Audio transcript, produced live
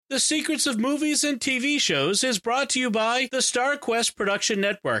The Secrets of Movies and TV Shows is brought to you by the StarQuest Production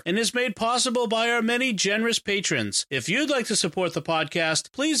Network and is made possible by our many generous patrons. If you'd like to support the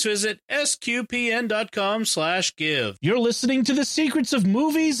podcast, please visit sqpn.com/give. You're listening to The Secrets of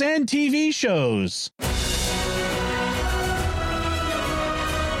Movies and TV Shows.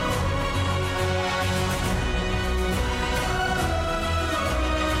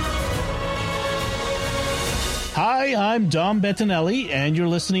 Hi, I'm Dom Bettinelli, and you're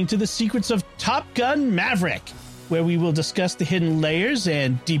listening to The Secrets of Top Gun Maverick, where we will discuss the hidden layers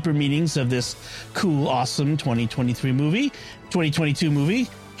and deeper meanings of this cool, awesome 2022 movie.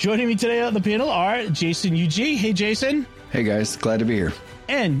 Joining me today on the panel are Jason UG. Hey, Jason. Hey, guys. Glad to be here.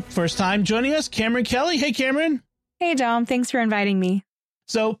 And first time joining us, Cameron Kelly. Hey, Cameron. Hey, Dom. Thanks for inviting me.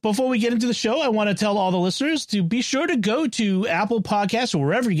 So before we get into the show, I want to tell all the listeners to be sure to go to Apple Podcasts or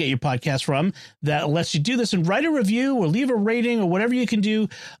wherever you get your podcast from that lets you do this and write a review or leave a rating or whatever you can do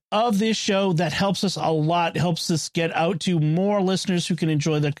of this show. That helps us a lot, helps us get out to more listeners who can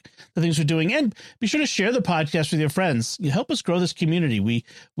enjoy the things we're doing. And be sure to share the podcast with your friends. You help us grow this community. We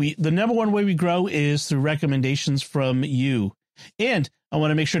the number one way we grow is through recommendations from you. And I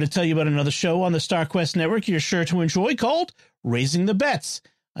want to make sure to tell you about another show on the StarQuest Network you're sure to enjoy called Raising the Bets.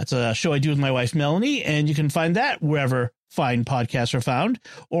 That's a show I do with my wife, Melanie, and you can find that wherever fine podcasts are found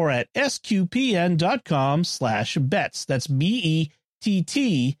or at sqpn.com/bets. That's BETTS.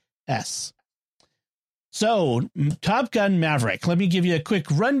 So, Top Gun Maverick. Let me give you a quick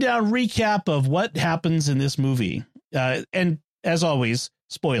rundown recap of what happens in this movie. And as always,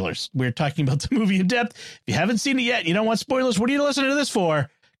 spoilers. We're talking about the movie in depth. If you haven't seen it yet, you don't want spoilers, what are you listening to this for?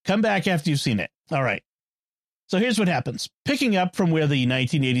 Come back after you've seen it. All right. So here's what happens. Picking up from where the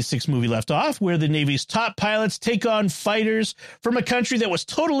 1986 movie left off, where the Navy's top pilots take on fighters from a country that was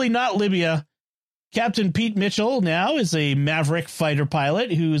totally not Libya. Captain Pete Mitchell now is a Maverick fighter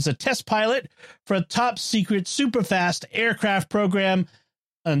pilot who's a test pilot for a top secret super fast aircraft program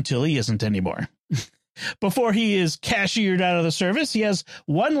until he isn't anymore. Before he is cashiered out of the service, he has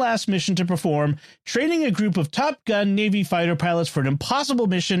one last mission to perform, training a group of Top Gun Navy fighter pilots for an impossible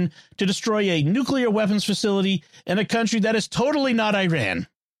mission to destroy a nuclear weapons facility in a country that is totally not Iran.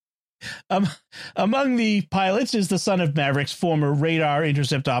 Among the pilots is the son of Maverick's former radar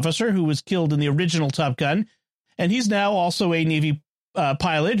intercept officer who was killed in the original Top Gun, and he's now also a Navy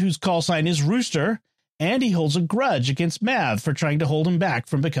pilot whose call sign is Rooster, and he holds a grudge against Mav for trying to hold him back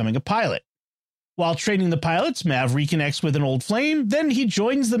from becoming a pilot. While training the pilots, Mav reconnects with an old flame. Then he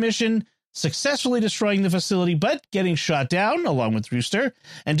joins the mission, successfully destroying the facility, but getting shot down along with Rooster.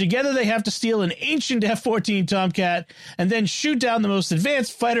 And together they have to steal an ancient F-14 Tomcat and then shoot down the most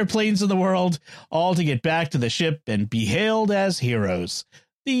advanced fighter planes in the world, all to get back to the ship and be hailed as heroes.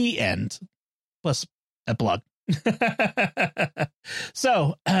 The end. Plus epilogue.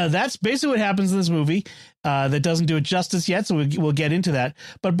 So that's basically what happens in this movie. That doesn't do it justice yet, so we'll get into that.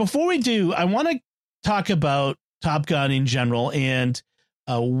 But before we do, I want to talk about Top Gun in general and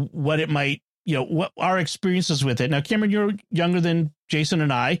what it might, what our experiences with it. Now, Cameron, you're younger than Jason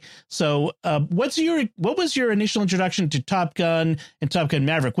and I. So what was your initial introduction to Top Gun and Top Gun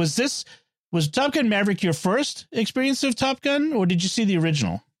Maverick? Was Top Gun Maverick your first experience of Top Gun, or did you see the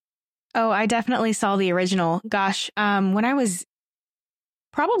original? Oh, I definitely saw the original. Gosh, when I was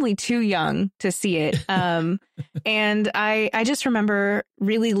probably too young to see it. And I just remember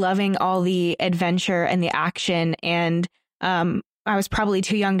really loving all the adventure and the action. And I was probably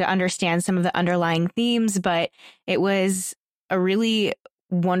too young to understand some of the underlying themes, but it was a really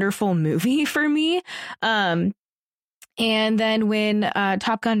wonderful movie for me. And then when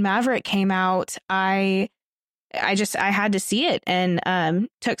Top Gun Maverick came out, I had to see it and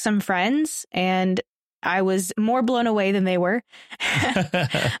took some friends, and I was more blown away than they were.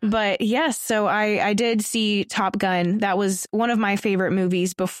 But yes, so I did see Top Gun. That was one of my favorite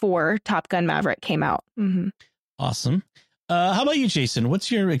movies before Top Gun Maverick came out. Mm-hmm. Awesome. How about you, Jason?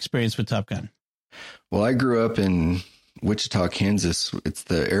 What's your experience with Top Gun? Well, I grew up in Wichita, Kansas. It's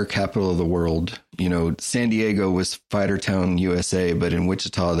the air capital of the world. San Diego was Fighter Town, USA, but in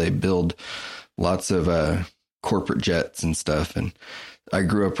Wichita, they build lots of corporate jets and stuff. And I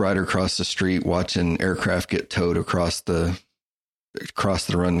grew up right across the street watching aircraft get towed across the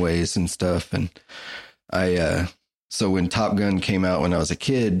runways and stuff. And so when Top Gun came out when I was a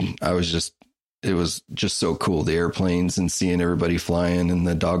kid, it was just so cool. The airplanes and seeing everybody flying and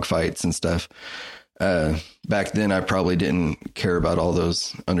the dogfights and stuff. Back then, I probably didn't care about all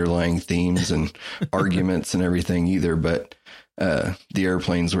those underlying themes and arguments and everything either, but the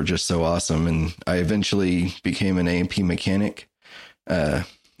airplanes were just so awesome. And I eventually became an A&P mechanic,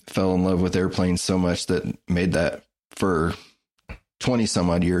 fell in love with airplanes so much that made that for 20 some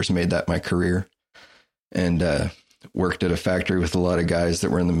odd years, made that my career, and worked at a factory with a lot of guys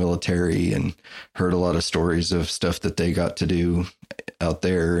that were in the military, and heard a lot of stories of stuff that they got to do out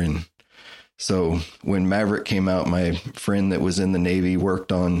there. And so when Maverick came out, my friend that was in the Navy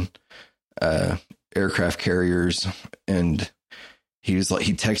worked on aircraft carriers, and he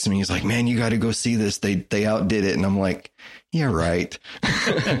texted me, he's like, man, you got to go see this. They outdid it. And I'm like, yeah, right.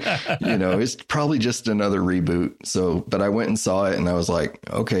 It's probably just another reboot. So, but I went and saw it and I was like,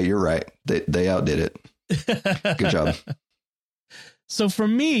 okay, you're right. They outdid it. Good job. So for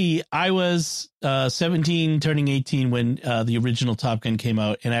me, I was 17, turning 18 when the original Top Gun came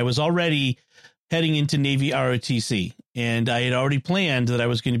out, and I was already heading into Navy ROTC, and I had already planned that I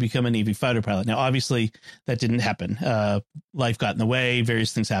was going to become a Navy fighter pilot. Now, obviously, that didn't happen. Life got in the way.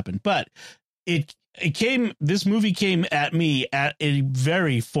 Various things happened, but this movie came at me at a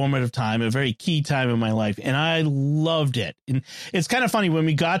very formative time, a very key time in my life, and I loved it. And it's kind of funny, when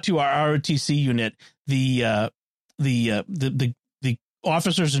we got to our ROTC unit, the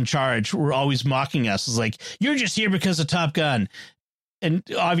officers in charge were always mocking us. It's like, you're just here because of Top Gun. And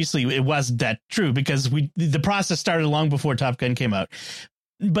obviously it wasn't that true, because the process started long before Top Gun came out.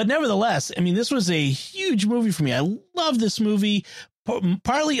 But nevertheless, I mean, this was a huge movie for me. I love this movie.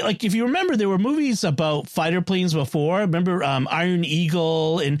 Partly, like, if you remember, there were movies about fighter planes before. Remember Iron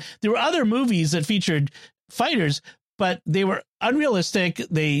Eagle, and there were other movies that featured fighters, but they were unrealistic.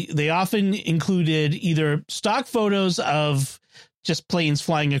 They often included either stock photos of just planes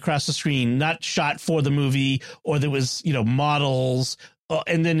flying across the screen, not shot for the movie, or there was, models,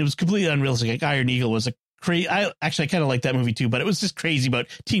 and then it was completely unrealistic. Like Iron Eagle was I kind of like that movie too, but it was just crazy about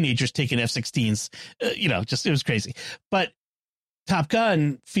teenagers taking F-16s, it was crazy. But Top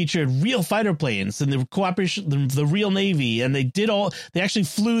Gun featured real fighter planes and the cooperation, the real Navy, and they actually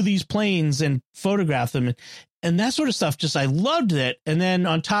flew these planes and photographed them, and that sort of stuff. I loved it. And then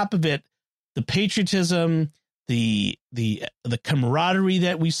on top of it, the patriotism, the camaraderie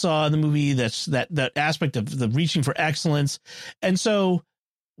that we saw in the movie, that aspect of the reaching for excellence. And so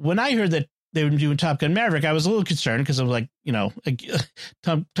when I heard that they were doing Top Gun Maverick, I was a little concerned, because I was like,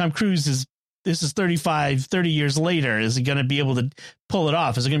 Tom Cruise this is 30 years later. Is he going to be able to pull it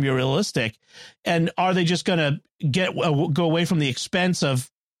off? Is it going to be realistic? And are they just going to go away from the expense of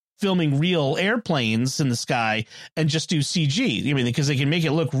filming real airplanes in the sky and just do CG? I mean, because they can make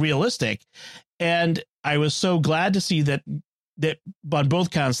it look realistic. And I was so glad to see that on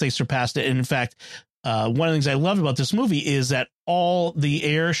both counts they surpassed it. And in fact, one of the things I loved about this movie is that all the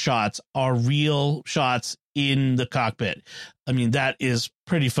air shots are real shots in the cockpit. I mean, that is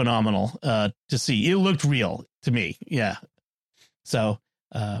pretty phenomenal to see. It looked real to me. Yeah. So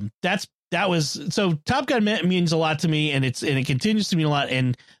so Top Gun means a lot to me, and it continues to mean a lot.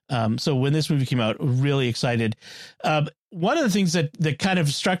 And so when this movie came out, really excited. One of the things that kind of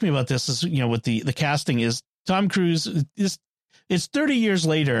struck me about this is, with the casting, is Tom Cruise. It's 30 years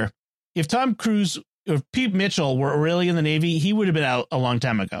later. If Tom Cruise or Pete Mitchell were really in the Navy, he would have been out a long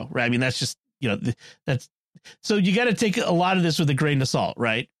time ago, right? I mean, that's just, that's, so you got to take a lot of this with a grain of salt,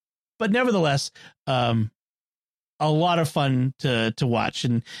 right? But nevertheless, a lot of fun to watch,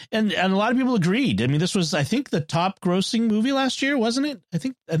 and a lot of people agreed. I mean, this was, I think, the top grossing movie last year, wasn't it? I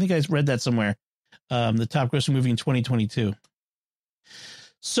think I read that somewhere. The top grossing movie in 2022.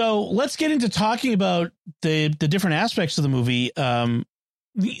 So let's get into talking about the different aspects of the movie. One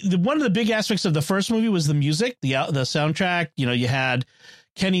of the big aspects of the first movie was the music, the soundtrack. You had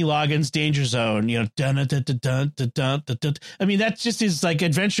Kenny Loggins' Danger Zone, dun, dun, dun, dun, dun, dun, dun, dun. I mean, that just is like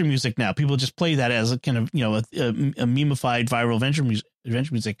adventure music now. People just play that as a kind of, a memeified viral adventure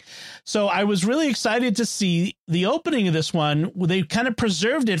music. So I was really excited to see the opening of this one. They kind of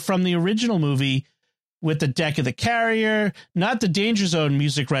preserved it from the original movie with the deck of the carrier, not the Danger Zone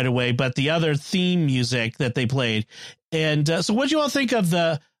music right away, but the other theme music that they played. And so what do you all think of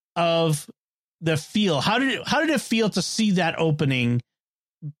the feel? How did it feel to see that opening?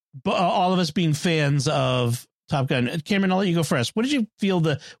 All of us being fans of Top Gun. Cameron, I'll let you go first. What did you feel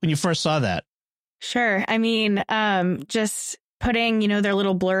when you first saw that? Sure. I mean, just putting, their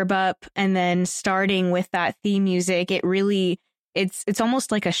little blurb up and then starting with that theme music, it really, it's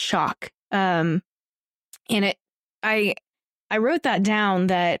almost like a shock. And I wrote that down,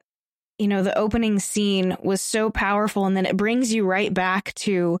 that, the opening scene was so powerful, and then it brings you right back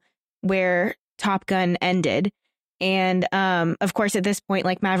to where Top Gun ended. And of course, at this point,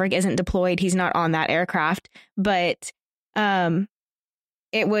 like, Maverick isn't deployed. He's not on that aircraft. But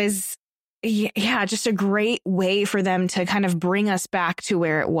it was, just a great way for them to kind of bring us back to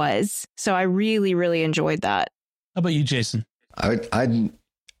where it was. So I really, really enjoyed that. How about you, Jason?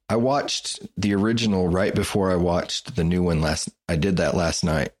 I I watched the original right before I watched the new one I did that last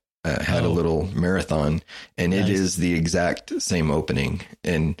night. Had a little marathon, and nice. It is the exact same opening.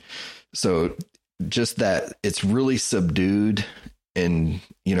 And so just that it's really subdued, and,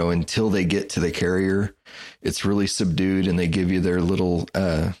 you know, until they get to the carrier, it's really subdued, and they give you their little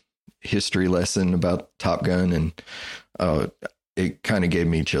history lesson about Top Gun, and it kind of gave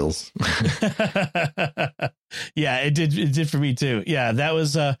me chills. Yeah, it did for me too. Yeah, that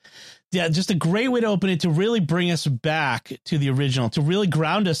was just a great way to open it, to really bring us back to the original, to really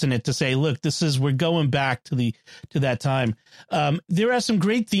ground us in it, to say, look, we're going back to that time. There are some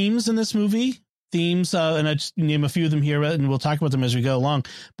great themes in this movie. And I just name a few of them here, and we'll talk about them as we go along.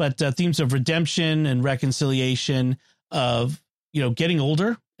 But themes of redemption and reconciliation, of, you know, getting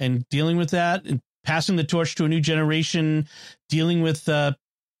older and dealing with that, and passing the torch to a new generation, dealing with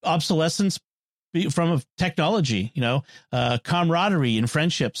obsolescence from technology, you know, camaraderie and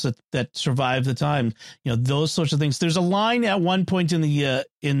friendships that survive the time, you know, those sorts of things. There's a line at one point in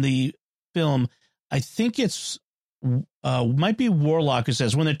the film, I think it's might be Warlock, who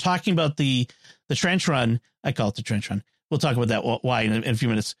says, when they're talking about the trench run, I call it the trench run. We'll talk about that why in a few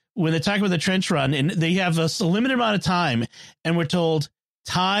minutes. When they talk about the trench run, and they have a limited amount of time, and we're told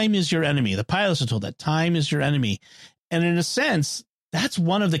time is your enemy. The pilots are told that time is your enemy. And in a sense, that's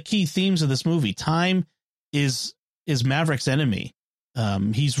one of the key themes of this movie. Time is Maverick's enemy.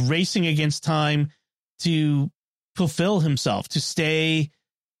 He's racing against time to fulfill himself, to stay,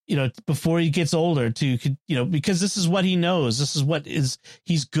 you know, before he gets older, to, you know, because this is what he knows. This is what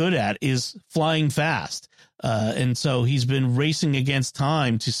he's good at, is flying fast. And so he's been racing against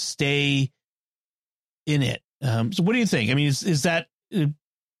time to stay in it. So what do you think? I mean, is that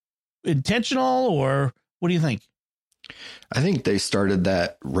intentional, or what do you think? I think they started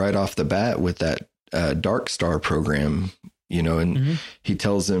that right off the bat with that Dark Star program, you know, and he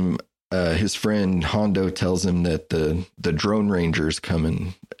tells him, his friend Hondo tells him that the drone rangers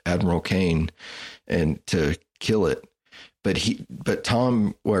coming, Admiral Kane, and to kill it. But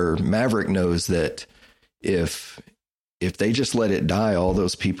Tom, or Maverick, knows that if they just let it die, all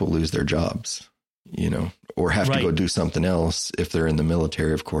those people lose their jobs, you know, or have to go do something else if they're in the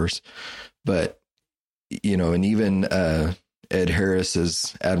military, of course. But, you know, and even Ed Harris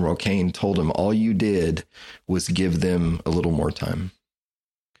as Admiral Kane told him, all you did was give them a little more time.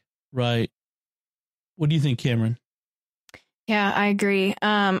 Right. What do you think, Cameron? Yeah, I agree.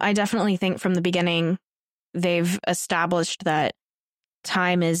 I definitely think from the beginning, they've established that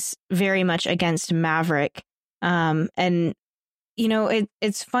time is very much against Maverick. And, you know,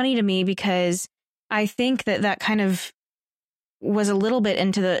 it's funny to me because I think that kind of was a little bit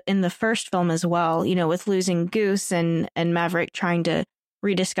in the first film as well, you know, with losing Goose and Maverick trying to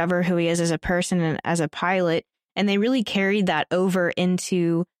rediscover who he is as a person and as a pilot. And they really carried that over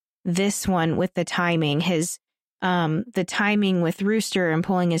into this one with the timing, the timing with Rooster and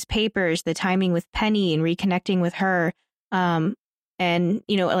pulling his papers, the timing with Penny and reconnecting with her. And,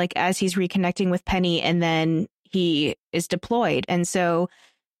 you know, like as he's reconnecting with Penny, and then he is deployed. And so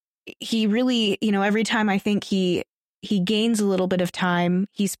he really, you know, every time I think he gains a little bit of time,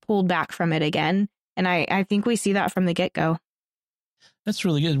 he's pulled back from it again. And I think we see that from the get-go. That's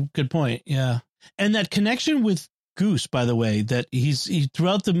really good. Good point. Yeah. And that connection with Goose, by the way, that he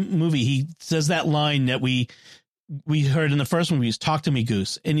throughout the movie, he says that line that we heard in the first movie, is "Talk to me,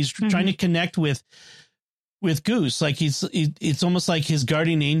 Goose." And he's trying to connect with Goose. Like it's almost like his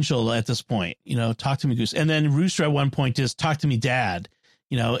guardian angel at this point, you know, "Talk to me, Goose." And then Rooster at one point is "Talk to me, Dad."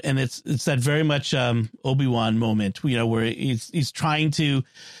 You know, and it's that very much Obi-Wan moment, you know, where he's trying to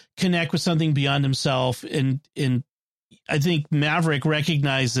connect with something beyond himself. And I think Maverick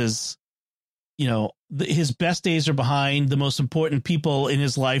recognizes, you know, his best days are behind. The most important people in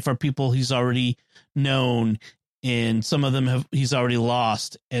his life are people he's already known, and some of them he's already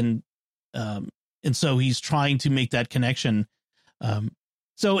lost. And so he's trying to make that connection.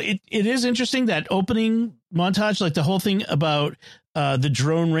 So it is interesting, that opening montage, like the whole thing about the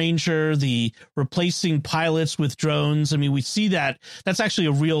drone ranger, the replacing pilots with drones. I mean, we see that's actually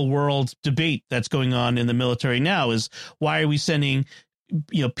a real world debate that's going on in the military now, is why are we sending,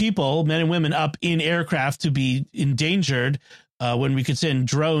 you know, people, men and women, up in aircraft to be endangered when we could send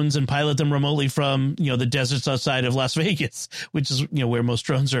drones and pilot them remotely from, you know, the deserts outside of Las Vegas, which is, you know, where most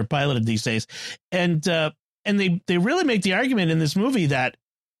drones are piloted these days. And they really make the argument in this movie that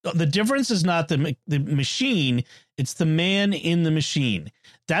the difference is not the machine, it's the man in the machine.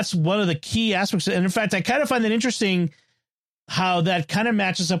 That's one of the key aspects. And in fact, I kind of find that interesting, how that kind of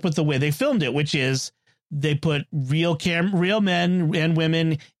matches up with the way they filmed it, which is they put real men and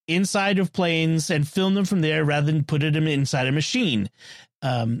women inside of planes and film them from there rather than put them inside a machine.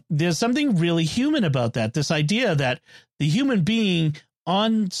 there's something really human about that. This idea that the human being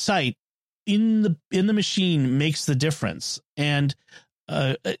on site in the machine makes the difference, and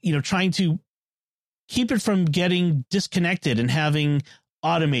trying to keep it from getting disconnected and having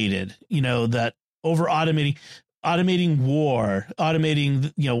automated, that over automating war,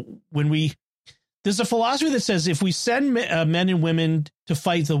 automating, there's a philosophy that says if we send men and women to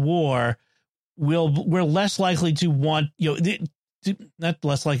fight the war, we're less likely to want, not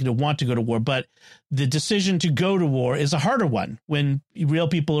less likely to want to go to war, but the decision to go to war is a harder one when real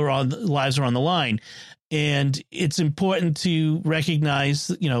people lives are on the line. And it's important to recognize,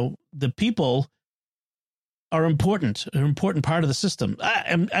 the people are an important part of the system.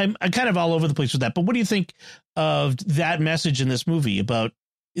 I'm kind of all over the place with that. But what do you think of that message in this movie about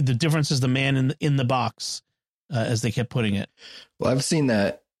the difference is the man in the box, as they kept putting it? Well, I've seen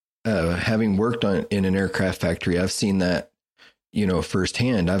that, having worked in an aircraft factory, I've seen that,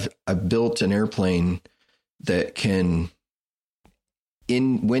 firsthand. I've built an airplane that can,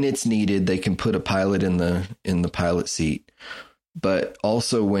 when it's needed, they can put a pilot in the pilot seat, but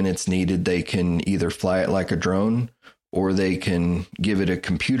also when it's needed, they can either fly it like a drone, or they can give it a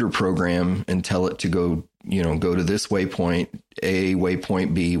computer program and tell it to go to this waypoint A,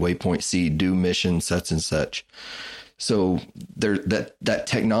 waypoint B, waypoint C, do mission such and such. So that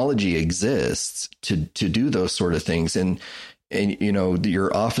technology exists to do those sort of things. And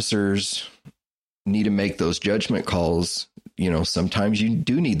your officers need to make those judgment calls. Sometimes you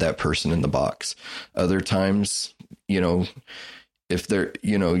do need that person in the box. Other times, if they're,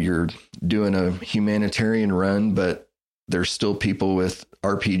 you're doing a humanitarian run, but there's still people with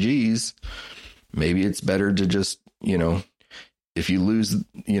RPGs, maybe it's better to just, if you lose,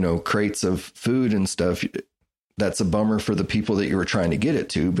 crates of food and stuff, that's a bummer for the people that you were trying to get it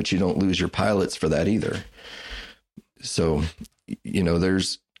to, but you don't lose your pilots for that either. So,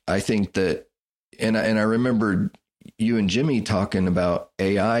 I think that, and I remember you and Jimmy talking about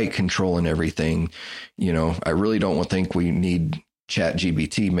AI controlling everything. I really don't think we need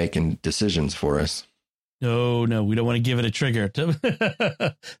ChatGPT making decisions for us. No, we don't want to give it a trigger.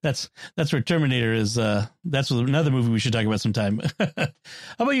 That's where Terminator is. That's another movie we should talk about sometime. How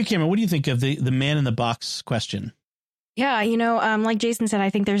about you, Cameron? What do you think of the man in the box question? Yeah, like Jason said,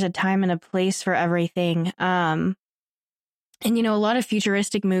 I think there's a time and a place for everything. And, a lot of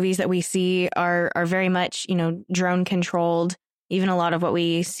futuristic movies that we see are very much, drone controlled. Even a lot of what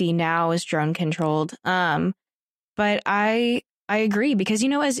we see now is drone controlled. But I agree, because,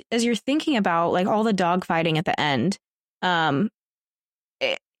 as you're thinking about like all the dogfighting at the end,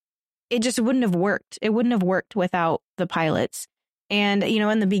 it just wouldn't have worked. It wouldn't have worked without the pilots. And,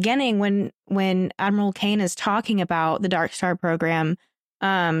 in the beginning, when Admiral Kane is talking about the Dark Star program,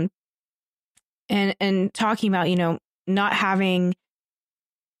 and talking about, not having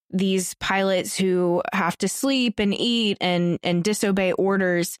these pilots who have to sleep and eat and disobey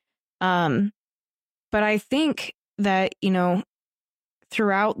orders. But I think that,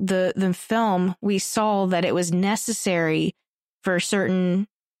 throughout the film, we saw that it was necessary for certain,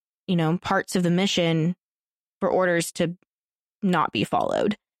 parts of the mission for orders to not be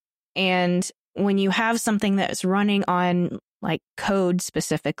followed. And when you have something that's running on like code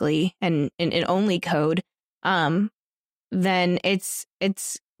specifically and only code, then it's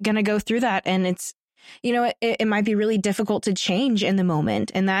going to go through that. And it's, it might be really difficult to change in the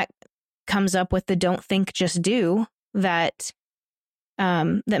moment. And that comes up with the don't think, just do that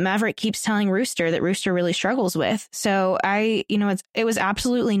Maverick keeps telling Rooster that Rooster really struggles with. So it was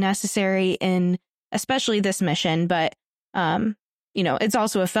absolutely necessary in especially this mission, but, it's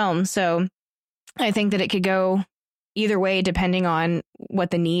also a film. So I think that it could go either way, depending on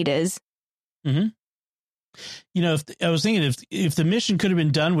what the need is. Mm-hmm. If I was thinking if the mission could have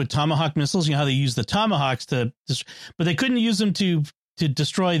been done with Tomahawk missiles, how they use the Tomahawks but they couldn't use them to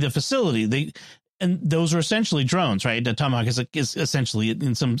destroy the facility. And those are essentially drones, right? The Tomahawk is essentially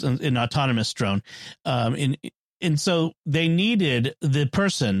an autonomous drone. And so they needed the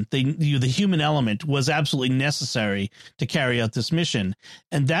person, the human element was absolutely necessary to carry out this mission.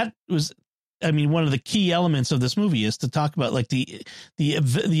 And that was, one of the key elements of this movie is to talk about like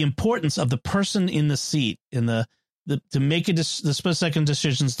the importance of the person in the seat, in the to make the split second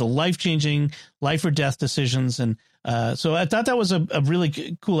decisions, the life-changing life or death decisions. And so I thought that was a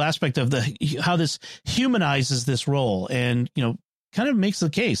really cool aspect of how this humanizes this role and, kind of makes the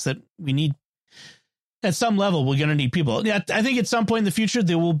case that we need, at some level, we're going to need people. Yeah, I think at some point in the future,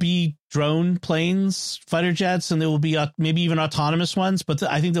 there will be drone planes, fighter jets, and there will be maybe even autonomous ones. But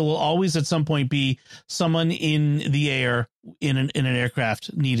I think there will always at some point be someone in the air in an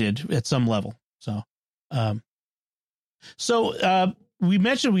aircraft needed at some level. So we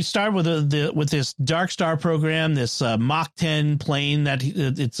mentioned we start with with this Dark Star program, this Mach 10 plane that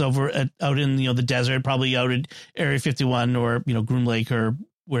it's over out in the desert, probably out at Area 51 or Groom Lake or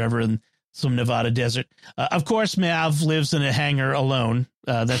wherever in some Nevada desert. Of course, Mav lives in a hangar alone.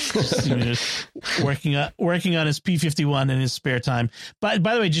 That's just, working on his P-51 in his spare time. But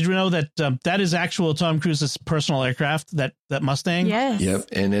by the way, did you know that that is actual Tom Cruise's personal aircraft? That Mustang. Yes. Yep.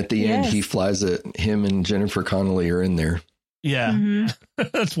 And at the end, he flies it. Him and Jennifer Connelly are in there. Yeah,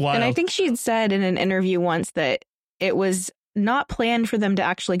 that's wild. And I think she'd said in an interview once that it was not planned for them to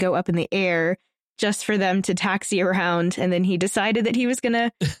actually go up in the air, just for them to taxi around. And then he decided that he was going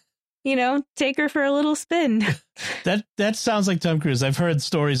to, take her for a little spin. That sounds like Tom Cruise. I've heard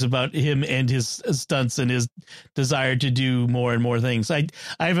stories about him and his stunts and his desire to do more and more things. I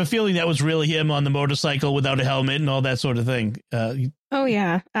have a feeling that was really him on the motorcycle without a helmet and all that sort of thing. Oh,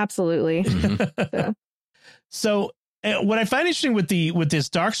 yeah, absolutely. So what I find interesting with this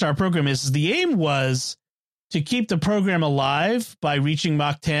Dark Star program is the aim was to keep the program alive by reaching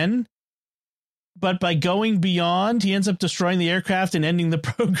Mach 10. But by going beyond, he ends up destroying the aircraft and ending the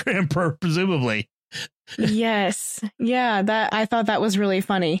program, presumably. Yes. Yeah, I thought that was really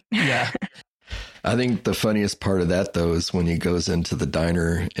funny. Yeah. I think the funniest part of that, though, is when he goes into the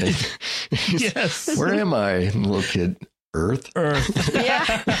diner and yes. Where am I? And the little kid, Earth.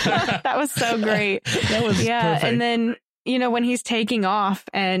 Yeah. That was so great. That was perfect. And then, when he's taking off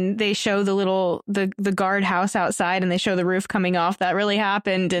and they show the guard house outside and they show the roof coming off, that really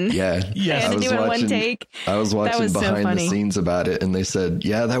happened. And yes. they had to do it in one take. I was watching behind the scenes about it, and they said,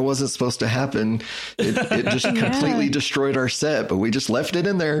 yeah, that wasn't supposed to happen. It just completely destroyed our set, but we just left it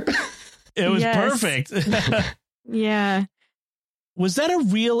in there. It was perfect. Yeah. Was that a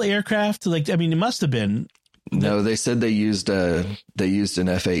real aircraft? It must have been. No, they said they used an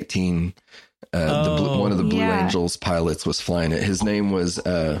F-18. One of the Blue Angels pilots was flying it. His name was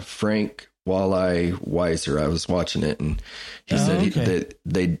Frank Walleye Weiser. I was watching it, and he said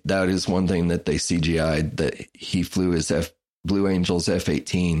that is one thing that they CGI'd, that he flew his Blue Angels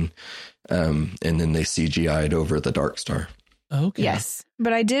F-18, and then they CGI'd over the Dark Star. Okay. Yes,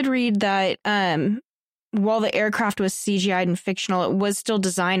 but I did read that while the aircraft was CGI'd and fictional, it was still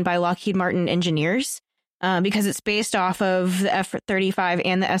designed by Lockheed Martin engineers. Because it's based off of the F-35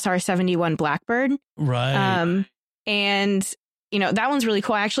 and the SR-71 Blackbird. Right. And, that one's really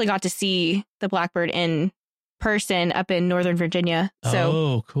cool. I actually got to see the Blackbird in person up in Northern Virginia.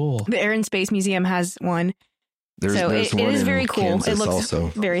 So cool. The Air and Space Museum has one. There's it one is very cool. Kansas it looks also.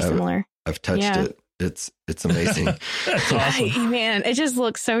 very similar. I've touched it. It's amazing. That's awesome. Man, it just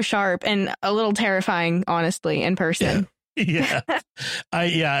looks so sharp and a little terrifying, honestly, in person. Yeah.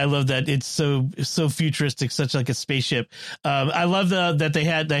 I love that. It's so futuristic, such like a spaceship. I love that they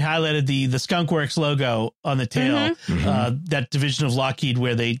highlighted the Skunk Works logo on the tail, that division of Lockheed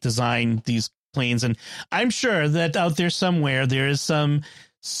where they design these planes. And I'm sure that out there somewhere there is some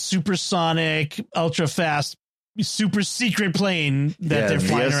supersonic, ultra fast, super secret plane that they're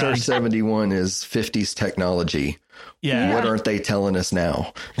flying around. The SR-71 is 50s technology. Yeah. What aren't they telling us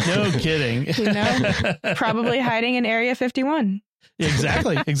now? No kidding. Probably hiding in Area 51.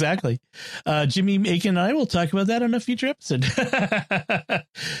 Exactly. Jimmy Aiken and I will talk about that on a future episode.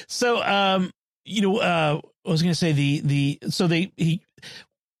 So, I was going to say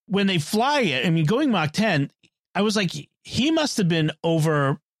when they fly it, going Mach 10, I was like, he must have been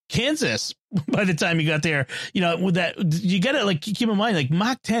over Kansas by the time he got there. With that, you got to keep in mind,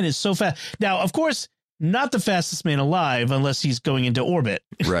 Mach 10 is so fast. Now, of course, not the fastest man alive unless he's going into orbit.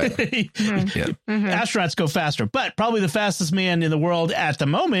 Right. Astronauts go faster, but probably the fastest man in the world at the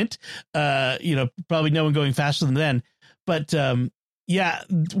moment. Probably no one going faster than then. But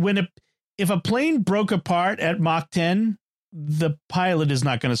if a plane broke apart at Mach 10, the pilot is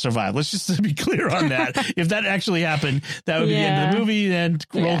not going to survive. Let's just be clear on that. If that actually happened, that would be the end of the movie and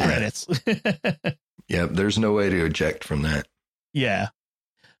roll credits. There's no way to eject from that. Yeah.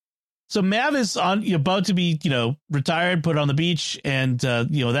 So Mav is about to be, retired, put on the beach, and,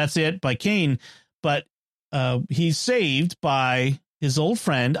 that's it by Kane. But he's saved by his old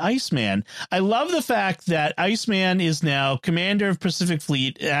friend, Iceman. I love the fact that Iceman is now commander of Pacific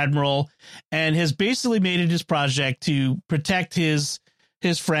Fleet, admiral, and has basically made it his project to protect his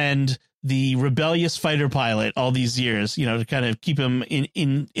friend, the rebellious fighter pilot, all these years, to kind of keep him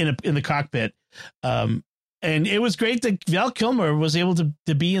in the cockpit. And it was great that Val Kilmer was able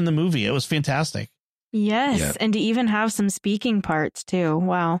to be in the movie. It was fantastic. Yes. And to even have some speaking parts too.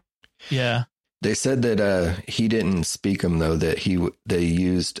 Wow. Yeah. They said that he didn't speak them, though, that they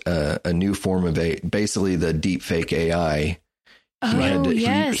used a new form of basically the deep fake AI.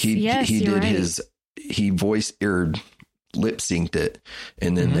 He voice lip synced it,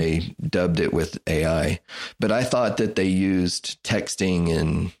 and then they dubbed it with AI. But I thought that they used texting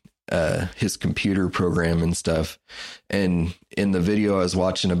and his computer program and stuff. And in the video I was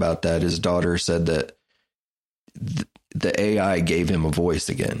watching about that, his daughter said that the AI gave him a voice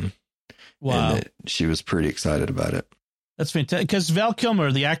again. Wow. And that she was pretty excited about it. That's fantastic. Because Val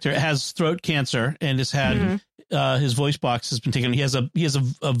Kilmer, the actor, has throat cancer and has had his voice box has been taken. He has a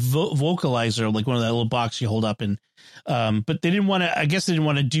vocalizer, like one of that little box you hold up, and but they didn't want to. I guess they didn't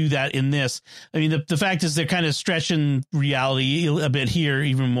want to do that in this. I mean, the fact is they're kind of stretching reality a bit here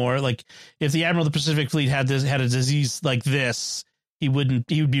even more. Like if the Admiral of the Pacific Fleet had a disease like this, he would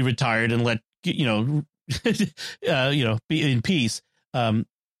be retired and let be in peace.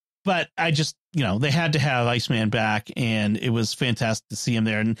 But I just, they had to have Iceman back, and it was fantastic to see him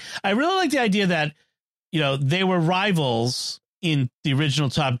there. And I really like the idea that, they were rivals in the original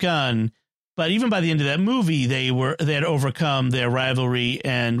Top Gun, but even by the end of that movie, they had overcome their rivalry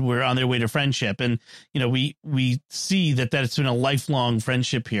and were on their way to friendship. And, we see that it's been a lifelong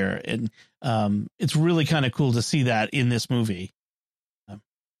friendship here. And it's really kind of cool to see that in this movie.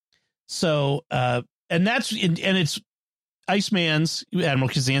 And it's Iceman's, Admiral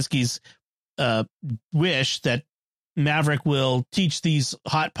Kazansky's wish that Maverick will teach these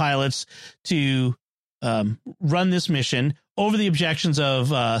hot pilots to run this mission over the objections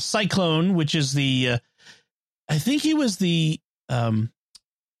of Cyclone, which is I think he was the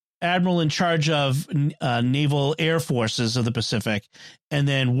admiral in charge of naval air forces of the Pacific, and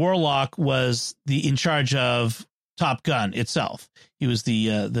then Warlock was in charge of Top Gun itself. He was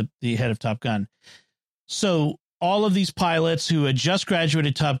the head of Top Gun. So all of these pilots who had just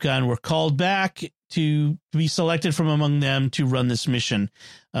graduated Top Gun were called back to be selected from among them to run this mission.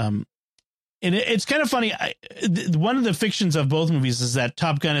 And it's kind of funny. One of the fictions of both movies is that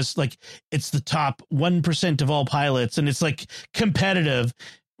Top Gun is like, it's the top 1% of all pilots, and it's like competitive.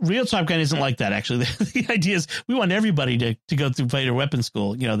 Real Top Gun isn't like that, actually. The idea is we want everybody to go through fighter weapons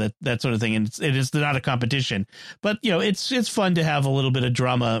school, that sort of thing. And it's not a competition, but it's fun to have a little bit of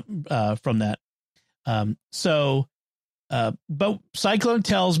drama from that. But Cyclone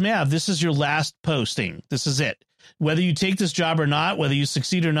tells Mav, this is your last posting. This is it. Whether you take this job or not, whether you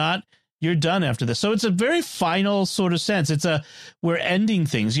succeed or not, you're done after this. So it's a very final sort of sense. We're ending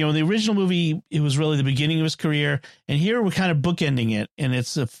things. In the original movie, it was really the beginning of his career. And here we're kind of bookending it, and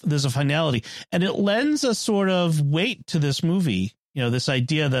there's a finality, and it lends a sort of weight to this movie. This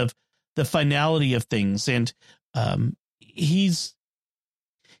idea of the finality of things. And, he's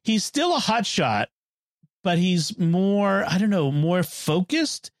still a hotshot, but he's more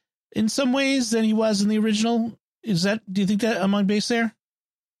focused in some ways than he was in the original. Do you think that I'm on base there?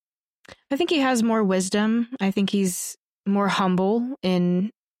 I think he has more wisdom. I think he's more humble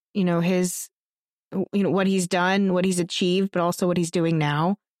in, his, what he's done, what he's achieved, but also what he's doing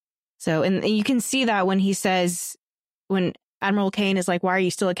now. So, and you can see that when he says, when Admiral Kane is like, why are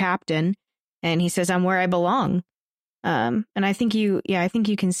you still a captain? And he says, I'm where I belong. And I think you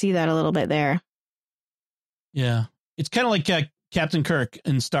can see that a little bit there. Yeah. It's kind of like Captain Kirk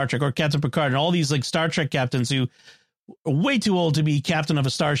in Star Trek, or Captain Picard, and all these like Star Trek captains who are way too old to be captain of a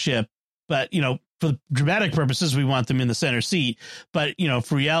starship. But, for dramatic purposes, we want them in the center seat. But,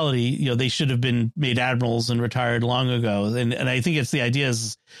 for reality, they should have been made admirals and retired long ago. And I think it's the idea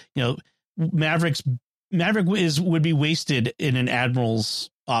is, Maverick would be wasted in an admiral's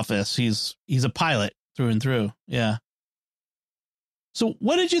office. He's a pilot through and through. Yeah. So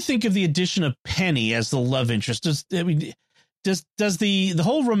what did you think of the addition of Penny as the love interest? Does the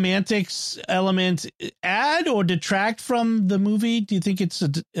whole romantics element add or detract from the movie? Do you think it's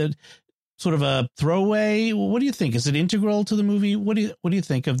a sort of a throwaway? What do you think? Is it integral to the movie? What do you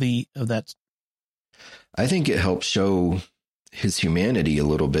think of that? I think it helps show his humanity a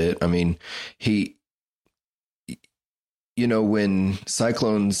little bit. I mean, when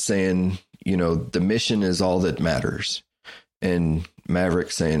Cyclone's saying, the mission is all that matters, and Maverick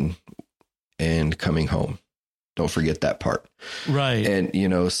saying, and coming home. Don't forget that part. Right.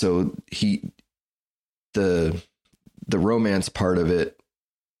 And, so the romance part of it,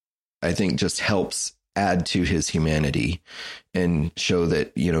 I think, just helps add to his humanity and show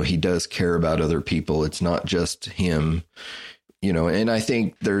that, he does care about other people. It's not just him, and I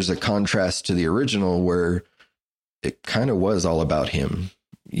think there's a contrast to the original where it kind of was all about him,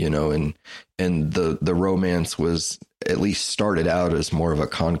 and the romance was at least started out as more of a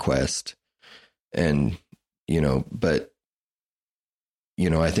conquest. And, but,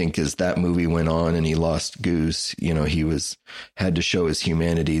 I think as that movie went on and he lost Goose, he had to show his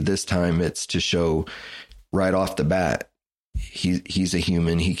humanity. This time it's to show right off the bat, he's a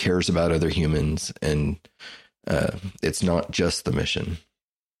human. He cares about other humans. And it's not just the mission.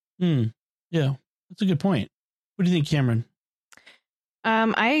 Yeah, that's a good point. What do you think, Cameron?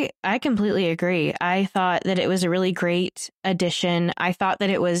 I completely agree. I thought that it was a really great addition. I thought that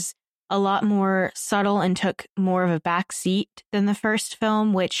it was a lot more subtle and took more of a back seat than the first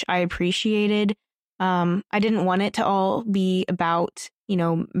film, which I appreciated. I didn't want it to all be about,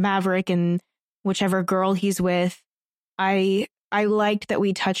 Maverick and whichever girl he's with. I liked that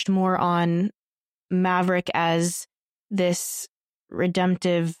we touched more on Maverick as this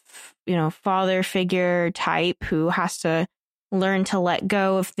redemptive, father figure type who has to learn to let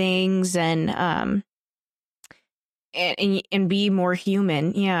go of things and be more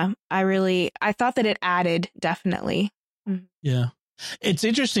human. Yeah, I thought that it added, definitely. Yeah. It's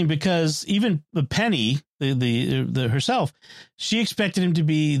interesting because even Penny, the herself, she expected him to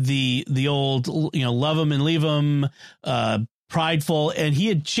be the old, love him and leave him, prideful, and he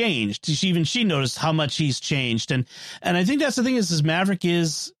had changed. She noticed how much he's changed, and I think that's the thing is Maverick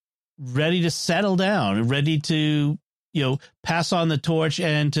is ready to settle down, ready to pass on the torch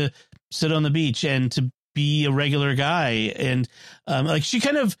and to sit on the beach and to be a regular guy, and she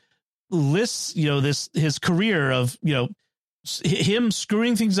kind of lists his career of him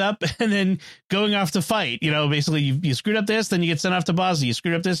screwing things up and then going off to fight. Basically you screwed up this, then you get sent off to Bosnia. You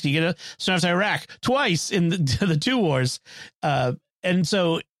screwed up this, you get sent off to Iraq twice in the two wars. And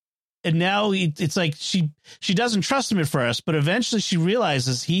now it's like she doesn't trust him at first, but eventually she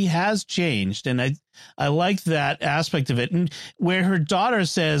realizes he has changed. And I like that aspect of it. And where her daughter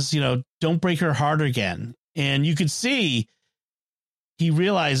says, don't break her heart again. And you could see he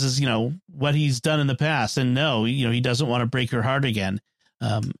realizes, what he's done in the past, and no, he doesn't want to break her heart again.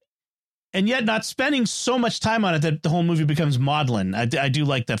 And yet not spending so much time on it that the whole movie becomes maudlin. I do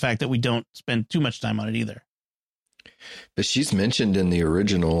like the fact that we don't spend too much time on it either. But she's mentioned in the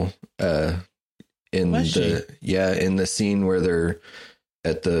original, in the scene where they're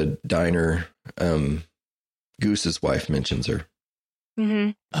at the diner, Goose's wife mentions her. Mm-hmm.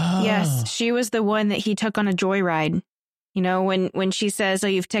 Oh. Yes, she was the one that he took on a joyride. When she says, "Oh,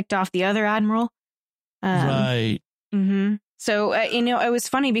 you've ticked off the other admiral." Right. Mm-hmm. So, it was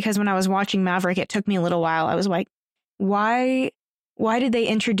funny because when I was watching Maverick, it took me a little while. I was like, why did they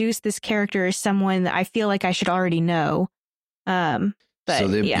introduce this character as someone that I feel like I should already know? But so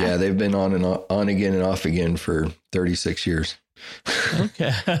they've been on again and off again for 36 years.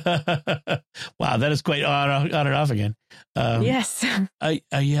 Okay. Wow, that is quite on and off again. Yes. Now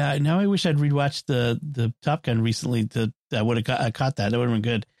I wish I'd rewatched the Top Gun recently. I would have caught that. That would have been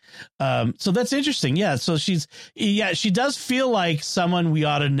good. So that's interesting. Yeah. So she does feel like someone we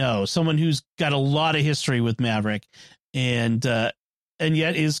ought to know, someone who's got a lot of history with Maverick, and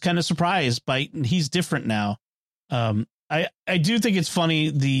yet is kind of surprised by he's different now. I do think it's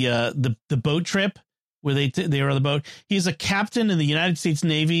funny the boat trip where they were on the boat. He's a captain in the United States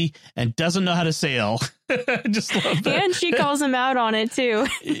Navy and doesn't know how to sail. I just love that. And she calls him out on it too.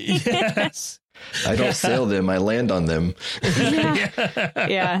 Yes. I don't sail them, I land on them.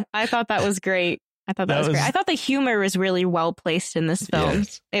 Yeah. I thought that was great. I thought that was great. I thought the humor was really well placed in this film.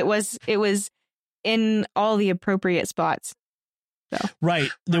 Yes. It was in all the appropriate spots. So. Right.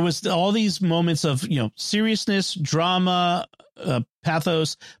 There was all these moments of, seriousness, drama,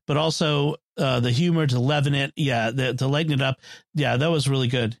 pathos, but also the humor to leaven it. Yeah. To lighten it up. Yeah. That was really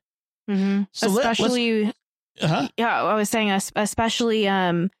good. Mm-hmm. So especially, I was saying, especially,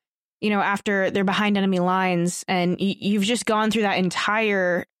 after they're behind enemy lines and you've just gone through that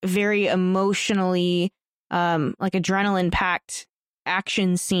entire very emotionally, adrenaline packed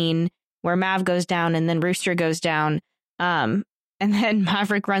action scene where Mav goes down and then Rooster goes down. And then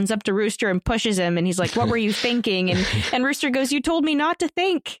Maverick runs up to Rooster and pushes him. And he's like, "What were you thinking?" And Rooster goes, "You told me not to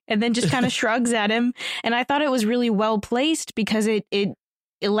think." And then just kind of shrugs at him. And I thought it was really well placed because it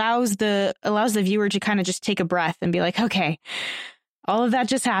allows the viewer to kind of just take a breath and be like, okay, all of that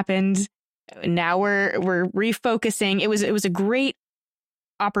just happened. Now we're refocusing. It was a great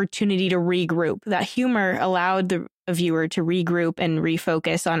opportunity to regroup. That humor allowed the viewer to regroup and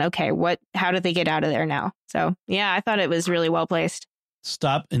refocus on, okay, how did they get out of there now? So yeah, I thought it was really well placed.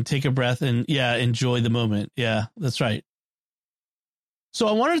 Stop and take a breath and enjoy the moment. Yeah, that's right. So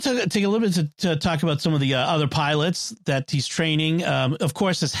I wanted to take a little bit to talk about some of the other pilots that he's training. Of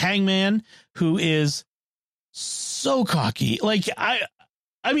course, this Hangman, who is so cocky. Like I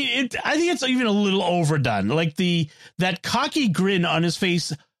think it's even a little overdone. Like that cocky grin on his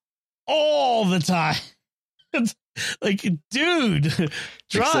face all the time. Like, dude,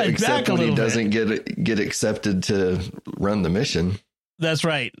 draw it back a little bit. Except when he doesn't get accepted to run the mission. That's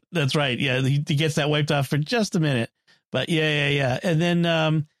right. Yeah, he gets that wiped off for just a minute. But yeah. And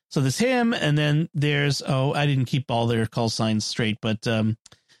then So there's him, and then there's I didn't keep all their call signs straight, but it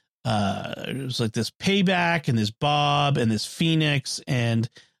was like this Payback, and this Bob, and this Phoenix, and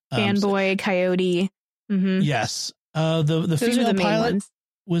Fanboy, Coyote. Mm-hmm. Yes, the female pilot ones.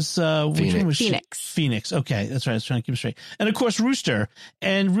 Was which one was Phoenix. Phoenix. Okay, that's right. I was trying to keep it straight. And of course, Rooster.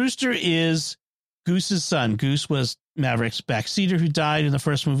 And Rooster is Goose's son. Goose was Maverick's backseater who died in the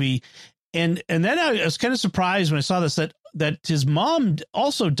first movie. And then I was kind of surprised when I saw this that his mom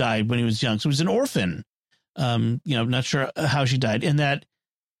also died when he was young. So he was an orphan. Not sure how she died. And that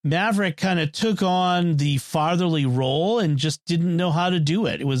Maverick kind of took on the fatherly role and just didn't know how to do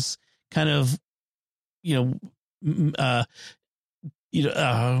it. It was kind of, what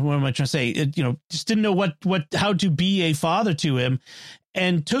am I trying to say? Just didn't know how to be a father to him,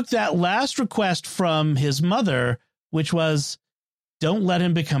 and took that last request from his mother, which was, don't let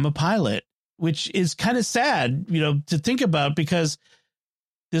him become a pilot, which is kind of sad, to think about, because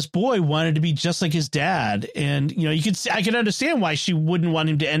this boy wanted to be just like his dad. And, I could understand why she wouldn't want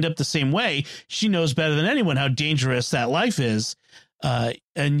him to end up the same way. She knows better than anyone how dangerous that life is.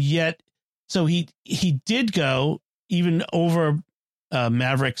 And yet, so he did go even over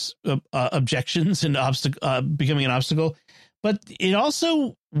Maverick's objections and becoming an obstacle, but it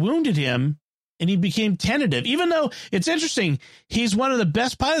also wounded him, and he became tentative, even though it's interesting. He's one of the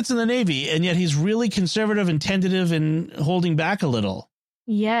best pilots in the Navy, and yet he's really conservative and tentative and holding back a little.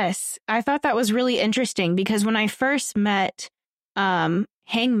 Yes. I thought that was really interesting, because when I first met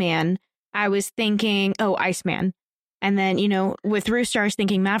Hangman, I was thinking, Iceman. And then, with Rooster, I was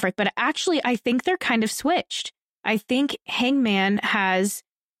thinking Maverick. But actually, I think they're kind of switched. I think Hangman has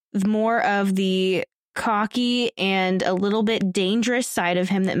more of the cocky and a little bit dangerous side of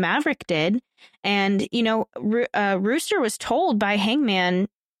him that Maverick did. And, Rooster was told by Hangman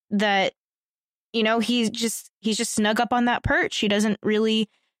that, he's just snug up on that perch.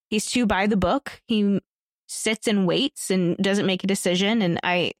 He's too by the book. He sits and waits and doesn't make a decision. And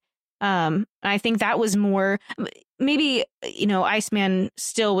I think that was more, maybe, Iceman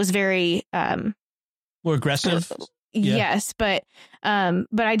still was very, more aggressive. Yes. But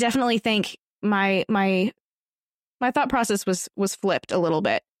I definitely think my thought process was flipped a little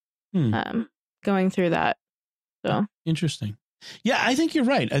bit, going through that. So interesting. Yeah, I think you're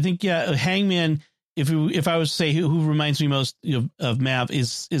right. I think, Hangman, if I was to say who reminds me most of Mav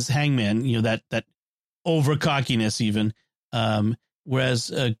is Hangman, that over cockiness even,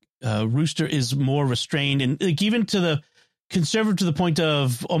 whereas Rooster is more restrained and like even to the conservative to the point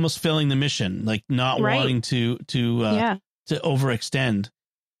of almost failing the mission, like not wanting to overextend.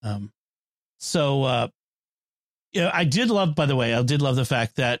 I did love the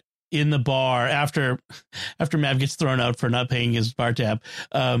fact that in the bar after Mav gets thrown out for not paying his bar tab,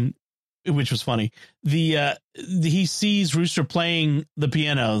 which was funny. He sees Rooster playing the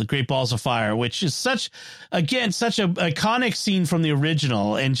piano, the Great Balls of Fire, which is such a iconic scene from the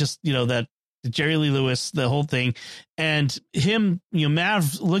original, and just that Jerry Lee Lewis, the whole thing, and him,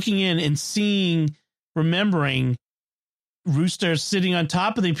 Mav looking in and remembering Rooster sitting on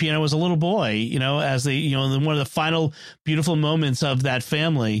top of the piano as a little boy, as they, one of the final beautiful moments of that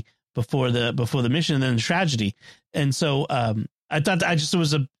family before the mission and then the tragedy. And so, I thought it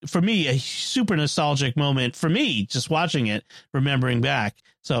was for me, a super nostalgic moment for me, just watching it, remembering back.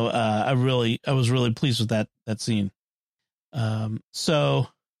 So, I was really pleased with that scene. Yeah.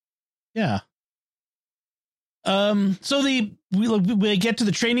 So we get to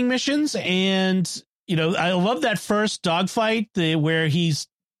the training missions, and I love that first dogfight where he's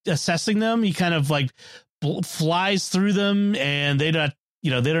assessing them. He kind of like flies through them, and they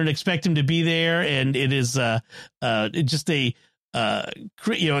don't expect him to be there, and it is just a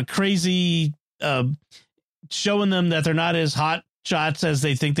crazy showing them that they're not as hot shots as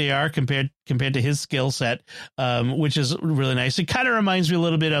they think they are compared to his skill set, which is really nice. It kind of reminds me a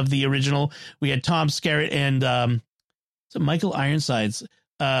little bit of the original. We had Tom Skerritt and Michael Ironsides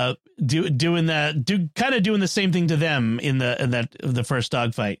doing the same thing to them in the first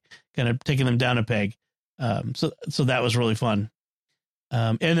dogfight, kind of taking them down a peg. So that was really fun.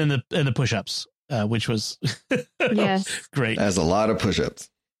 And then the push-ups, which was yes, great. That's a lot of push-ups.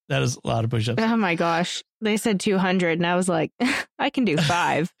 That is a lot of push-ups. Oh my gosh. They said 200 and I was like, I can do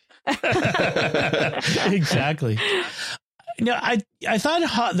 5. Exactly. I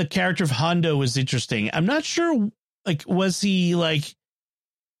thought the character of Hondo was interesting. I'm not sure, was he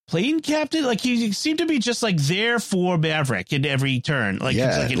plane captain? He seemed to be just there for Maverick in every turn. He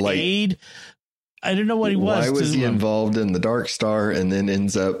was an aide. I don't know what he was. Why was he involved in the Dark Star and then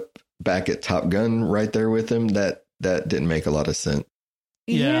ends up back at Top Gun right there with him? That didn't make a lot of sense.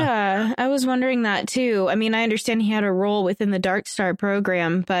 Yeah, I was wondering that too. I mean, I understand he had a role within the Dark Star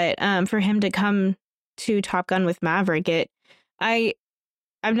program, but for him to come to Top Gun with Maverick, I'm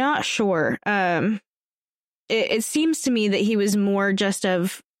not sure. It seems to me that he was more just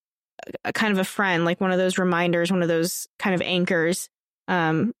of a kind of a friend, like one of those reminders, one of those kind of anchors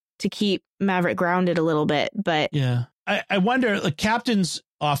to keep Maverick grounded a little bit. But yeah, I wonder, like, captains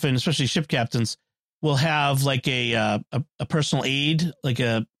often, especially ship captains, will have like a personal aide, like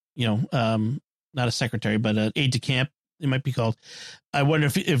a, not a secretary, but an aide to camp, it might be called. I wonder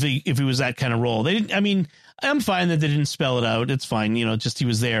if he was that kind of role. They didn't. I mean, I'm fine that they didn't spell it out. It's fine, just he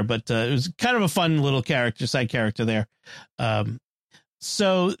was there. But it was kind of a fun little side character there.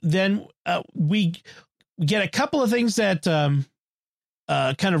 So then we get a couple of things that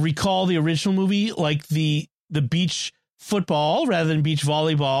kind of recall the original movie, like the beach football rather than beach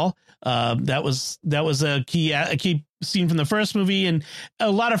volleyball. That was a key scene from the first movie, and a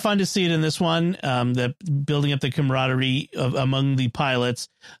lot of fun to see it in this one. That building up the camaraderie among the pilots.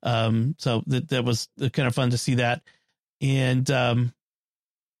 So that was kind of fun to see that. And I'm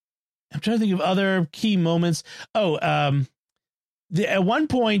trying to think of other key moments. At one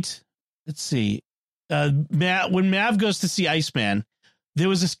point, let's see, when Mav goes to see Iceman, there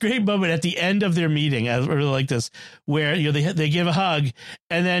was this great moment at the end of their meeting. I really like this, where they give a hug,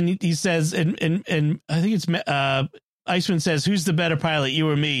 and then he says, and I think it's Iceman says, "Who's the better pilot, you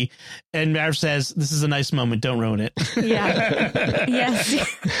or me?" And Mav says, "This is a nice moment. Don't ruin it." Yeah, yes,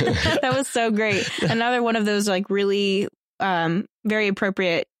 that was so great. Another one of those like really very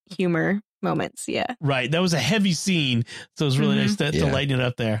appropriate humor moments. Yeah, right. That was a heavy scene, so it was really nice to lighten it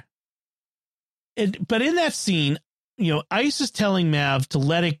up there. But in that scene, Ice is telling Mav to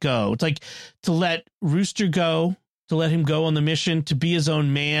let it go. It's like to let Rooster go, to let him go on the mission, to be his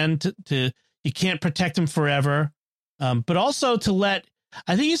own man, to you can't protect him forever. But also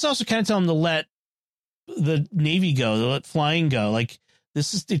I think he's also kind of telling him to let the Navy go, to let flying go. Like,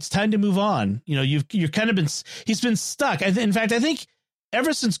 it's time to move on. You've kind of he's been stuck. In fact, I think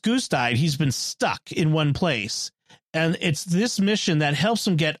ever since Goose died, he's been stuck in one place. And it's this mission that helps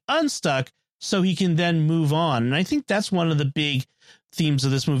him get unstuck, so he can then move on. And I think that's one of the big themes of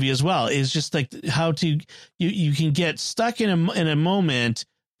this movie as well, is just like how you can get stuck in a moment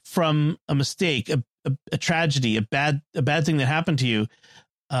from a mistake, a tragedy, a bad thing that happened to you.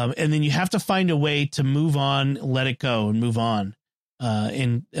 And then you have to find a way to move on, let it go and move on.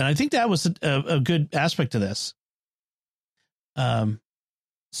 And I think that was a good aspect to this.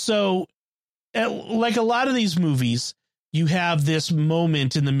 So like a lot of these movies, you have this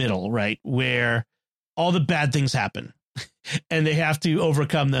moment in the middle, right, where all the bad things happen and they have to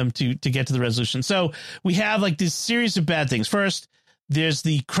overcome them to get to the resolution. So we have like this series of bad things. First, there's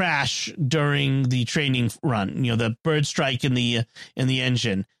the crash during the training run, the bird strike in the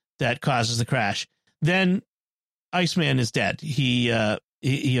engine that causes the crash. Then Iceman is dead. We have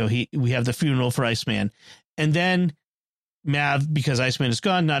the funeral for Iceman. And then Mav, because Iceman is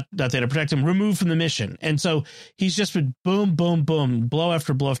gone, not there to protect him, removed from the mission. And so he's just been boom, boom, boom, blow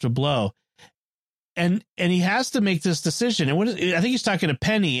after blow after blow. And he has to make this decision. And I think he's talking to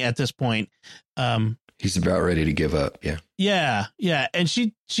Penny at this point. He's about ready to give up. Yeah. Yeah. Yeah. And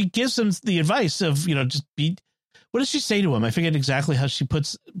she gives him the advice of, just be, what does she say to him? I forget exactly how she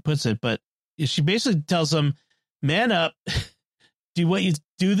puts it, but she basically tells him, man up, do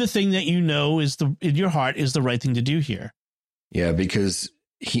the thing that is in your heart is the right thing to do here. Yeah, because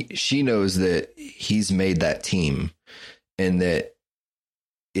she knows that he's made that team, and that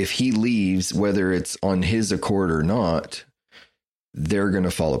if he leaves, whether it's on his accord or not, they're going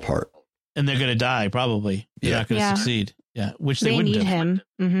to fall apart. And they're going to die, probably. They're not going to succeed. Yeah, which they wouldn't need him.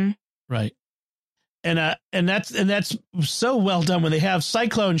 Mm-hmm. Right. And that's so well done when they have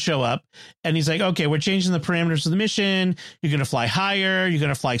Cyclone show up, and he's like, okay, we're changing the parameters of the mission. You're going to fly higher. You're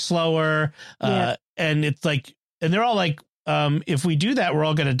going to fly slower. And it's like, and they're all like, if we do that, we're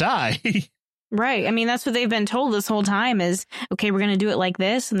all going to die. Right. I mean, that's what they've been told this whole time is, okay, we're going to do it like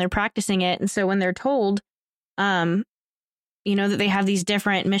this. And they're practicing it. And so when they're told, that they have these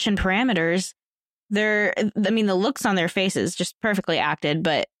different mission parameters, the looks on their faces just perfectly acted.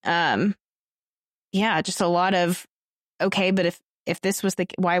 But, just a lot of, okay, but if this was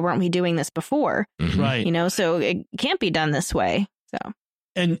why weren't we doing this before? Mm-hmm. Right. So it can't be done this way. So.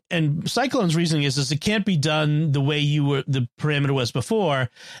 And Cyclone's reasoning is it can't be done the way the parameter was before,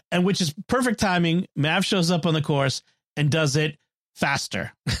 and which is perfect timing. Mav shows up on the course and does it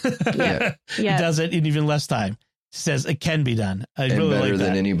faster. Yeah. Does it in even less time. Says it can be done. And really better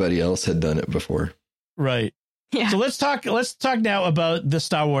than anybody else had done it before. Right. Yeah. So let's talk now about the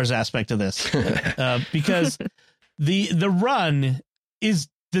Star Wars aspect of this, because the run is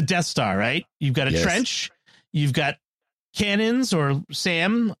the Death Star, right? You've got a trench, you've got cannons or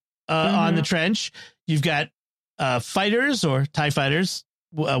SAM on the trench, you've got fighters or TIE fighters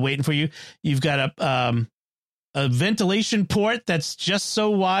waiting for you. You've got a ventilation port that's just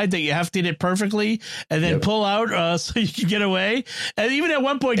so wide that you have to hit it perfectly and then pull out so you can get away. And even at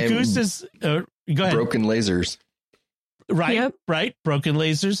one point, Goose is go ahead. Broken lasers. Right, right. Broken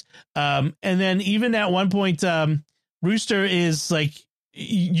lasers. And then even at one point, Rooster is like,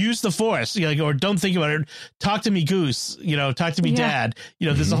 use the Force, or don't think about it. Talk to me, Goose. Talk to me, Dad.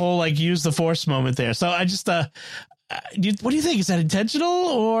 There's a whole like use the Force moment there. So I just, what do you think? Is that intentional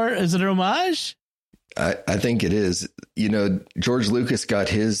or is it an homage? I think it is. George Lucas got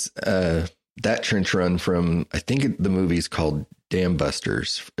his that trench run from, I think the movie's called Dam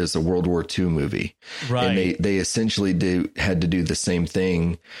Busters. It's a World War II movie. Right. And they essentially had to do the same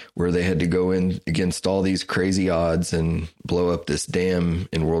thing where they had to go in against all these crazy odds and blow up this dam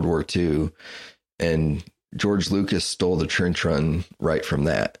in World War II. And George Lucas stole the trench run right from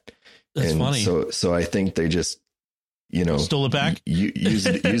that. That's funny. So I think they just, stole it back, used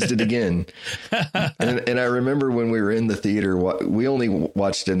it again. And I remember when we were in the theater, we only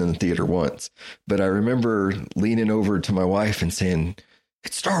watched it in the theater once, but I remember leaning over to my wife and saying,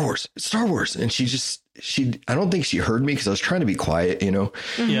 "It's Star Wars, it's Star Wars." And I don't think she heard me because I was trying to be quiet,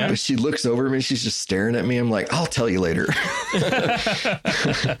 but she looks over at me. She's just staring at me. I'm like, "I'll tell you later."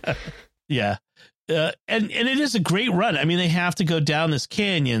 Yeah. And it is a great run. I mean, they have to go down this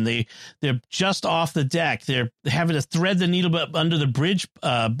canyon. They're just off the deck. They're having to thread the needle under the bridge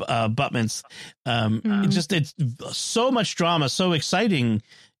abutments. It's so much drama, so exciting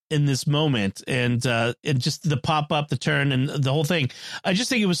in this moment, and just the pop up, the turn, and the whole thing. I just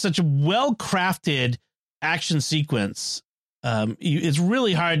think it was such a well crafted action sequence. It's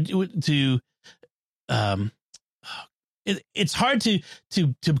really hard to. It's hard to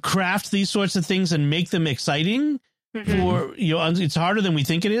craft these sorts of things and make them exciting for, it's harder than we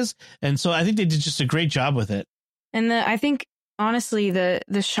think it is. And so I think they did just a great job with it. And I think honestly,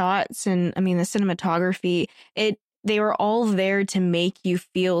 the shots and the cinematography, they were all there to make you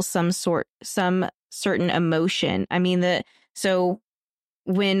feel some certain emotion. So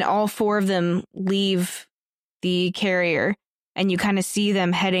when all four of them leave the carrier and you kind of see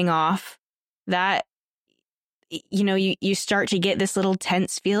them heading off, that, you start to get this little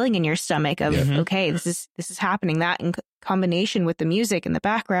tense feeling in your stomach of, okay, this is happening. That in combination with the music in the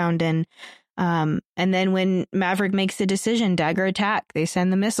background. And then when Maverick makes the decision, dagger attack, they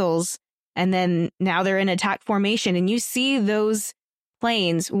send the missiles, and then now they're in attack formation, and you see those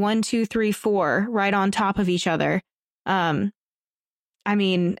planes 1, 2, 3, 4 right on top of each other. That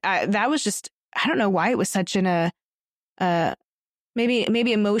was just, I don't know why it was such maybe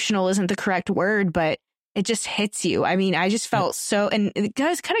emotional isn't the correct word, but it just hits you. I just felt so, and it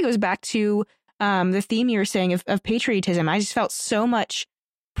kind of goes back to the theme you were saying of patriotism. I just felt so much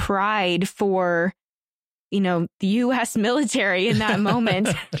pride for, the U.S. military in that moment.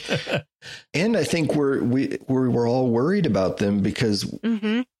 And I think we were all worried about them because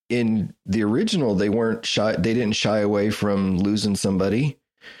in the original, they weren't shy. They didn't shy away from losing somebody.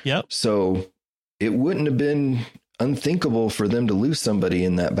 Yep. So it wouldn't have been unthinkable for them to lose somebody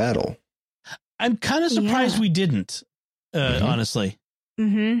in that battle. I'm kind of surprised we didn't, honestly.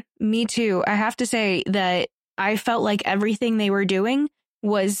 Me too. I have to say that I felt like everything they were doing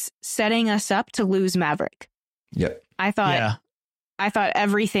was setting us up to lose Maverick. Yep. I thought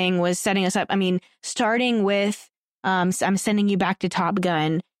everything was setting us up. Starting with I'm sending you back to Top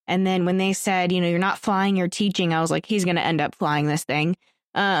Gun. And then when they said, you're not flying, you're teaching, I was like, he's going to end up flying this thing.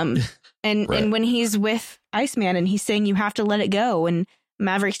 And when he's with Iceman and he's saying you have to let it go, and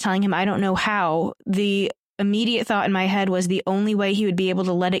Maverick's telling him, I don't know how, the immediate thought in my head was the only way he would be able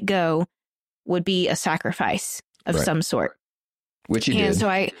to let it go would be a sacrifice of some sort. Which he did. And so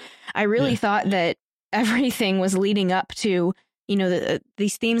I really thought that everything was leading up to,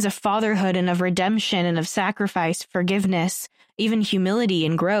 these themes of fatherhood and of redemption and of sacrifice, forgiveness, even humility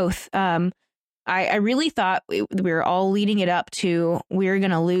and growth. I really thought we were all leading it up to, we're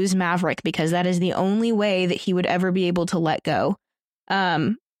going to lose Maverick because that is the only way that he would ever be able to let go.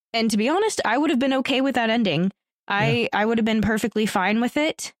 And to be honest, I would have been okay with that ending. I would have been perfectly fine with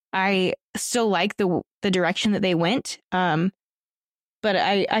it. I still like the direction that they went. But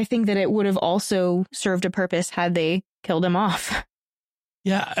I think that it would have also served a purpose had they killed him off.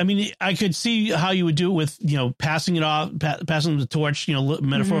 Yeah, I could see how you would do it with, passing it off, passing the torch,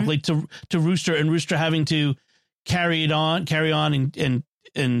 metaphorically to Rooster, and Rooster having to carry on and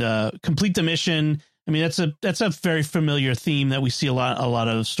complete the mission, I mean, that's a very familiar theme that we see a lot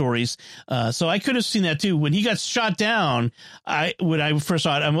of stories. So I could have seen that too. When he got shot down, when I first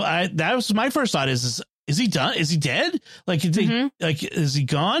saw it, that was my first thought is he done? Is he dead? Like, is he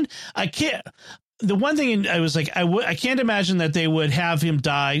gone? I can't. The one thing I was like, I can't imagine that they would have him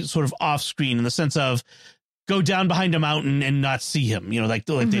die sort of off screen in the sense of go down behind a mountain and not see him, like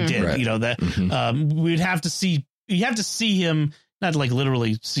they did, right. That we'd have to see, you have to see him, not like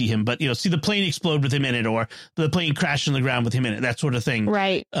literally see him, but, see the plane explode with him in it or the plane crash on the ground with him in it, that sort of thing.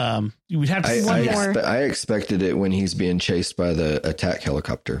 Right. You would have to see I expected it when he's being chased by the attack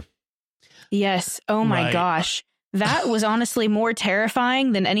helicopter. Yes. Oh my gosh. That was honestly more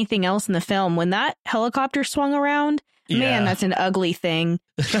terrifying than anything else in the film. When that helicopter swung around, man, that's an ugly thing.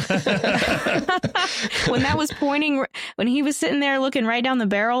 When that was pointing, when he was sitting there looking right down the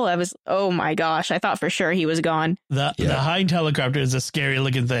barrel, oh my gosh, I thought for sure he was gone. The Hind helicopter is a scary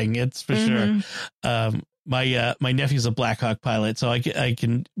looking thing. It's for sure. My nephew's a Black Hawk pilot, so I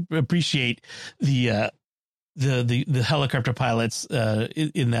can appreciate the helicopter pilots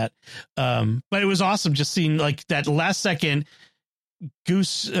in that. But it was awesome just seeing like that last second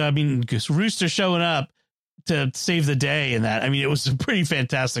Rooster showing up to save the day in that. I mean, it was a pretty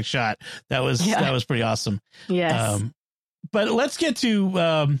fantastic shot. That was pretty awesome. Yes. But let's get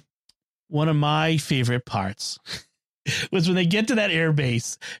to one of my favorite parts was when they get to that air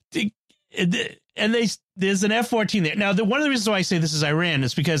base and there's an F-14 there. Now, one of the reasons why I say this is Iran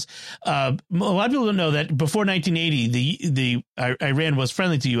is because a lot of people don't know that before 1980, the Iran was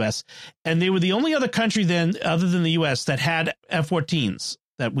friendly to U.S. and they were the only other country then other than the U.S. that had F-14s.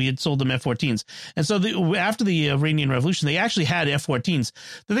 That we had sold them F-14s. And so after the Iranian Revolution, they actually had F-14s.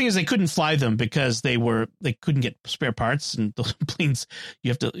 The thing is they couldn't fly them because they couldn't get spare parts, and those planes,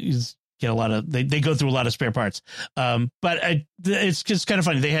 you have to get a lot of, they go through a lot of spare parts. But it's just kind of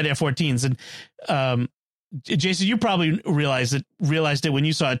funny. They had F-14s, and Jason, you probably realized it when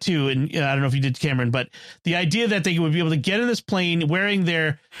you saw it too. And I don't know if you did, Cameron, but the idea that they would be able to get in this plane wearing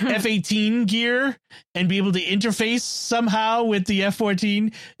their F-18 gear and be able to interface somehow with the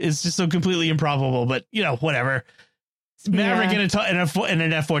F-14 is just so completely improbable. But whatever. Maverick in an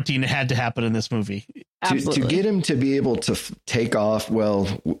F-14, it had to happen in this movie. To get him to be able to take off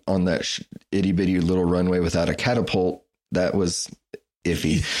on that itty bitty little runway without a catapult, that was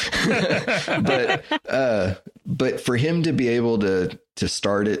iffy. but for him to be able to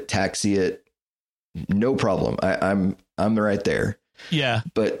start it, taxi it, no problem. I'm right there. Yeah.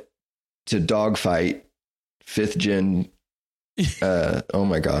 But to dogfight 5th gen, oh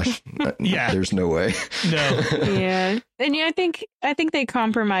my gosh. Yeah. There's no way. No. Yeah. And I think they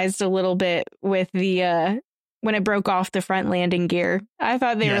compromised a little bit with the when it broke off the front landing gear. I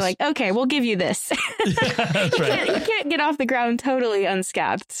thought they were like, okay, we'll give you this. That's right. You can't get off the ground totally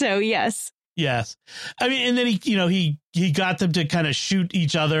unscathed. So yes. Yes. I mean, and then he got them to kind of shoot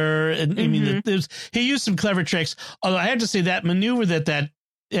each other. And I mean, he used some clever tricks. Although I have to say that maneuver that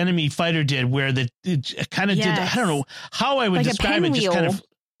enemy fighter did where it kind of did, I don't know how I would like describe it. Just kind of,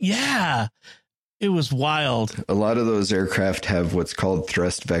 it was wild. A lot of those aircraft have what's called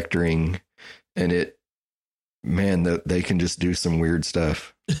thrust vectoring, and they can just do some weird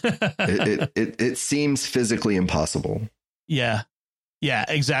stuff. It seems physically impossible. Yeah. Yeah,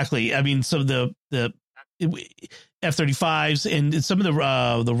 exactly. I mean, so the F-35s and some of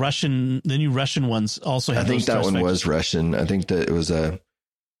the new Russian ones also have. I think that one was Russian. I think that it was a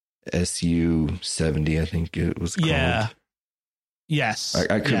Su-70. I think it was called. Yeah. Yes.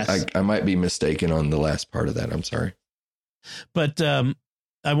 I might be mistaken on the last part of that. I'm sorry. But I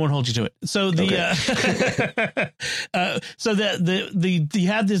won't hold you to it. So you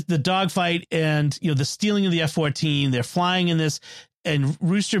had the dogfight and the stealing of the F-14. They're flying in this, and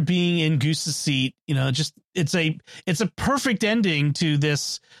Rooster being in Goose's seat. It's a perfect ending to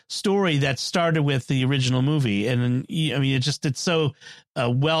this story that started with the original movie. And I mean, it's so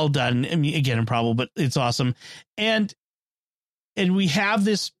well done. I mean, again, improbable, but it's awesome. And we have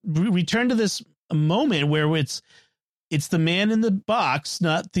this return to this moment where it's the man in the box,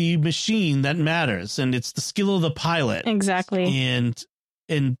 not the machine, that matters. And it's the skill of the pilot. Exactly.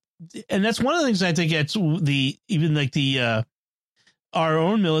 And that's one of the things I think our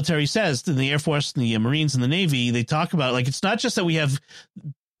own military says, in the Air Force and the Marines and the Navy, they talk about, like, it's not just that we have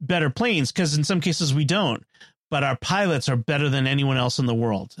better planes, because in some cases we don't, but our pilots are better than anyone else in the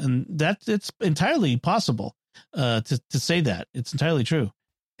world. And it's entirely possible to say that. It's entirely true.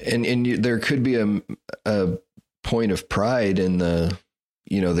 And there could be a point of pride in the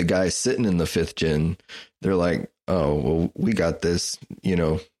guys sitting in the 5th gen. They're like, oh, well, we got this,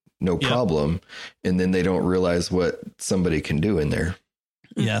 no problem. And then they don't realize what somebody can do in there.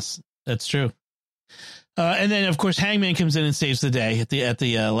 Yes, that's true. And then of course Hangman comes in and saves the day at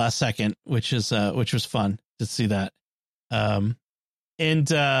the last second, which was fun to see that. And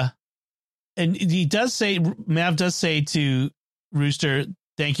he does say, Mav does say to Rooster,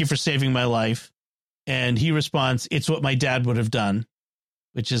 "Thank you for saving my life." And he responds, "It's what my dad would have done,"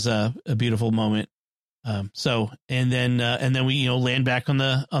 which is a beautiful moment. And then we, land back on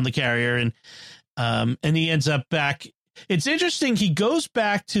the carrier, and he ends up back. It's interesting. He goes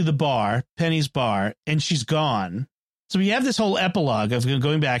back to the bar, Penny's bar, and she's gone. So we have this whole epilogue of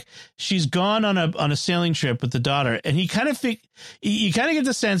going back. She's gone on a sailing trip with the daughter, and you kind of get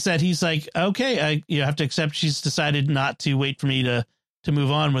the sense that he's like, okay, you have to accept she's decided not to wait for me to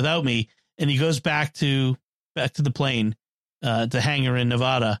move on without me, and he goes back to the plane, the hangar in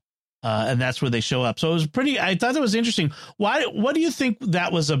Nevada, and that's where they show up. So it was I thought that was interesting. What do you think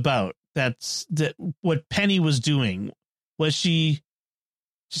that was about? That's what Penny was doing. Was she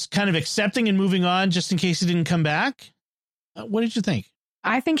just kind of accepting and moving on just in case he didn't come back? What did you think?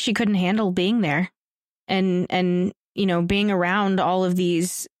 I think she couldn't handle being there and being around all of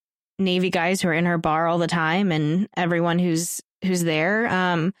these Navy guys who are in her bar all the time and everyone who's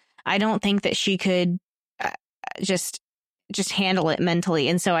there. I don't think that she could just handle it mentally.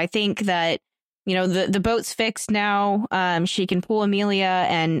 And so I think that, the boat's fixed now. She can pull Amelia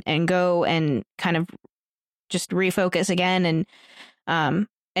and go and kind of just refocus again and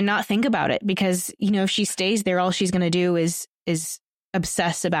not think about it, because, if she stays there, all she's going to do is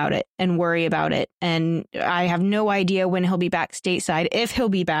obsess about it and worry about it. And I have no idea when he'll be back stateside, if he'll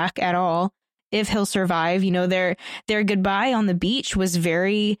be back at all, if he'll survive. Their goodbye on the beach was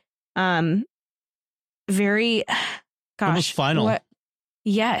very, very, gosh, almost final.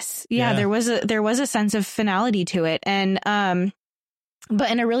 Yes. Yeah. There was a sense of finality to it. And,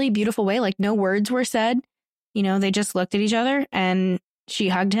 but in a really beautiful way, like no words were said, they just looked at each other and she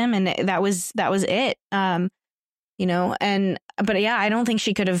hugged him, and that was it. But yeah, I don't think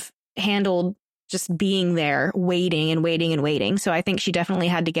she could have handled just being there, waiting and waiting and waiting. So I think she definitely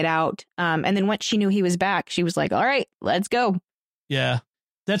had to get out. And then once she knew he was back, she was like, all right, let's go. Yeah,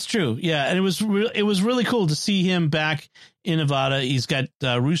 that's true. Yeah. And it was really cool to see him back in Nevada. He's got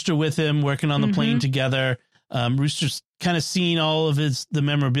Rooster with him, working on the plane together. Rooster's kind of seeing all of the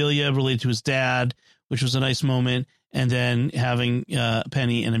memorabilia related to his dad, which was a nice moment. And then having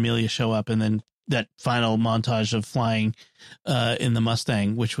Penny and Amelia show up, and then that final montage of flying in the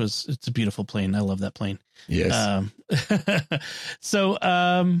Mustang, it's a beautiful plane. I love that plane. Yes. So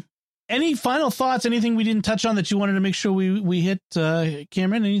any final thoughts, anything we didn't touch on that you wanted to make sure we hit,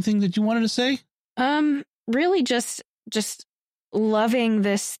 Cameron? Anything that you wanted to say? Really just loving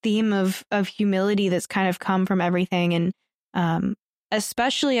this theme of humility that's kind of come from everything. And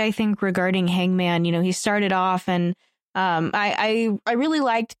especially, I think, regarding Hangman, he started off, and I really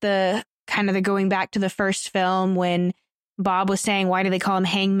liked the kind of the going back to the first film when Bob was saying, why do they call him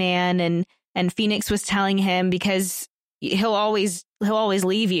Hangman? And Phoenix was telling him, because he'll always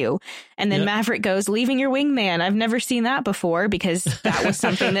leave you. And then Maverick goes, leaving your wingman. I've never seen that before, because that was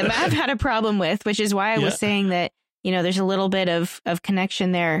something that Mav had a problem with, which is why I was saying that, there's a little bit of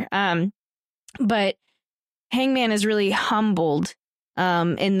connection there. But Hangman is really humbled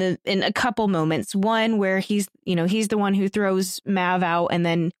in a couple moments. One where he's the one who throws Mav out, and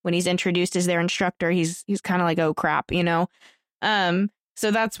then when he's introduced as their instructor, he's kind of like, oh crap, so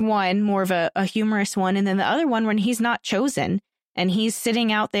that's one, more of a humorous one. And then the other one when he's not chosen and he's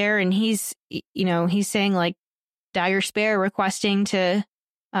sitting out there and he's saying like dire spare, requesting to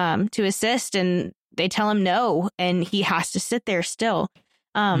assist, and they tell him no, and he has to sit there still.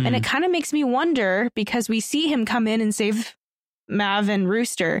 And it kind of makes me wonder, because we see him come in and save Mav and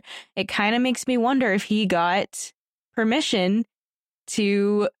Rooster. It kind of makes me wonder if he got permission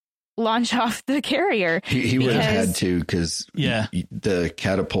to launch off the carrier. He would have had to, because the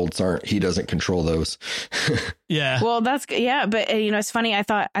catapults he doesn't control those. Well, but it's funny. I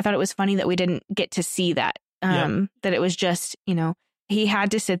thought it was funny that we didn't get to see that. That it was just, he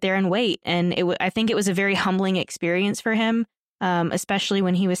had to sit there and wait. And I think it was a very humbling experience for him. Especially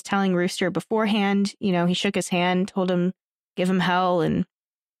when he was telling Rooster beforehand, he shook his hand, told him, give him hell. And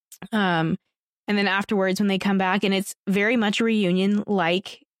then afterwards, when they come back, and it's very much a reunion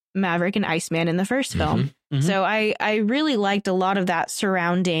like Maverick and Iceman in the first film. So I really liked a lot of that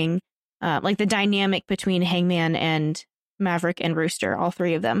surrounding, like the dynamic between Hangman and Maverick and Rooster, all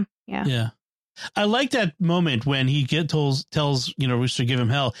three of them. Yeah. I like that moment when he tells Rooster, give him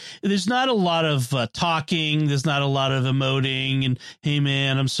hell. There's not a lot of talking. There's not a lot of emoting and, hey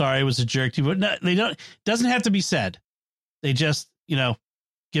man, I'm sorry, I was a jerk to you. But it doesn't have to be said. They just,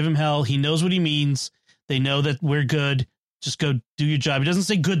 give him hell. He knows what he means. They know that we're good. just go do your job. He doesn't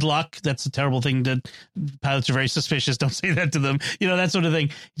say good luck. That's a terrible thing. Pilots are very suspicious. Don't say that to them. That sort of thing.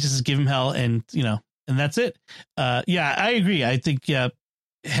 He just give him hell, and and that's it. Yeah, I agree. I think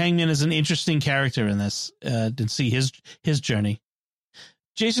Hangman is an interesting character in this. To see his journey.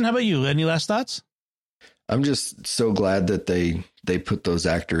 Jason, how about you? Any last thoughts? I'm just so glad that they put those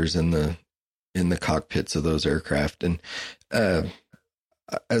actors in the cockpits of those aircraft. And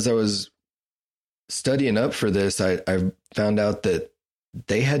as I was studying up for this, I found out that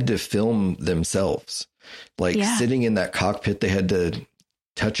they had to film themselves, sitting in that cockpit. They had to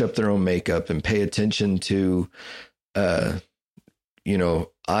touch up their own makeup and pay attention to, eye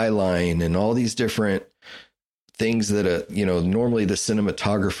line and all these different things that, normally the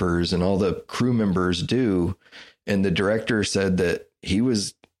cinematographers and all the crew members do. And the director said that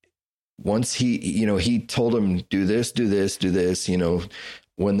once he told them, do this,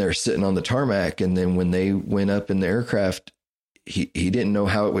 when they're sitting on the tarmac. And then when they went up in the aircraft, he didn't know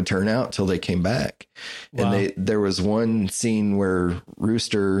how it would turn out till they came back. Wow. And there was one scene where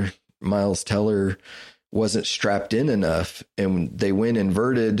Rooster, Miles Teller, wasn't strapped in enough, and they went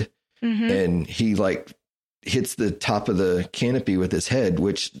inverted, and he hits the top of the canopy with his head,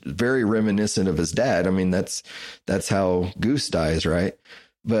 which very reminiscent of his dad. I mean, that's how Goose dies, right?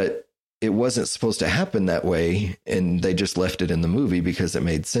 But it wasn't supposed to happen that way, and they just left it in the movie because it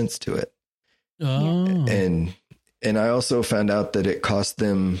made sense to it. Oh. And I also found out that it cost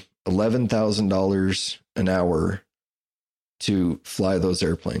them $11,000 an hour to fly those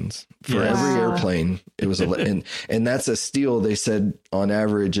airplanes. For every airplane, it was and that's a steal. They said on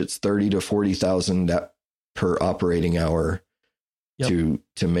average it's $30,000 to $40,000 per operating hour to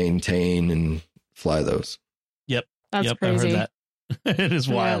maintain and fly those. Yep. That's crazy. I heard that. It is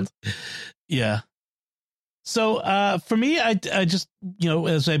wild. Yeah. So for me, I just,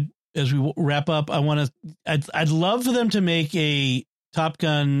 as we wrap up, I'd love for them to make a Top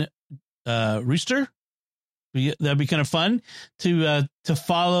Gun Rooster. That'd be kind of fun to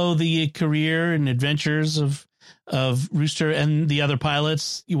follow the career and adventures of Rooster and the other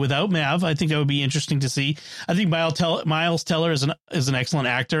pilots without Mav. I think that would be interesting to see. I think Miles Teller is an excellent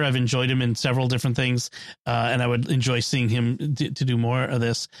actor. I've enjoyed him in several different things, and I would enjoy seeing him to do more of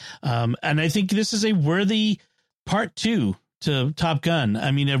this. And I think this is a worthy part 2 to Top Gun.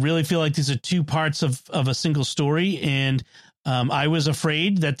 I mean, I really feel like these are 2 parts of a single story, and I was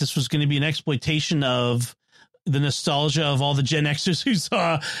afraid that this was going to be an exploitation of the nostalgia of all the Gen Xers who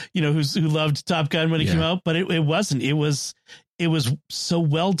saw, who loved Top Gun when it came out, but it wasn't. It was so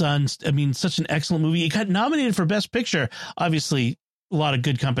well done. I mean, such an excellent movie. It got nominated for Best Picture. Obviously, a lot of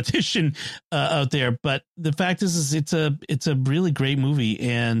good competition out there, but the fact is it's a really great movie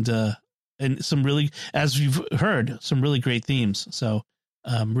and some really, as you've heard, some really great themes. So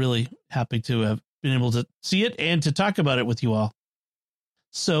I'm really happy to have been able to see it and to talk about it with you all.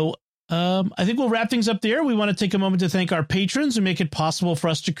 So I think we'll wrap things up there. We want to take a moment to thank our patrons who make it possible for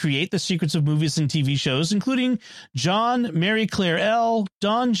us to create the secrets of movies and TV shows, including John, Mary Claire L.,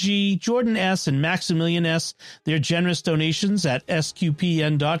 Don G., Jordan S., and Maximilian S. Their generous donations at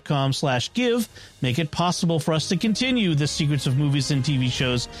sqpn.com/give make it possible for us to continue the secrets of movies and TV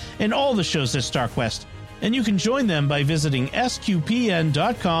shows and all the shows at StarQuest. And you can join them by visiting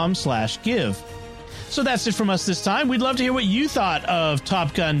sqpn.com/give. So that's it from us this time. We'd love to hear what you thought of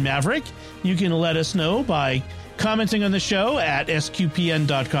Top Gun Maverick. You can let us know by commenting on the show at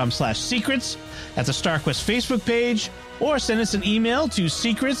sqpn.com/secrets, at the StarQuest Facebook page, or send us an email to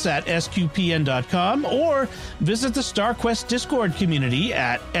secrets@sqpn.com, or visit the StarQuest Discord community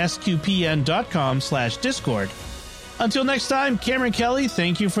at sqpn.com/discord. Until next time, Cameron Kelly,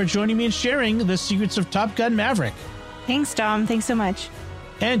 thank you for joining me and sharing the secrets of Top Gun Maverick. Thanks, Dom. Thanks so much.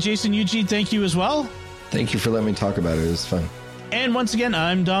 And Jason Eugene, thank you as well. Thank you for letting me talk about it. It was fun. And once again,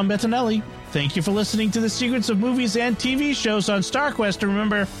 I'm Dom Bettinelli. Thank you for listening to the secrets of movies and TV shows on StarQuest. And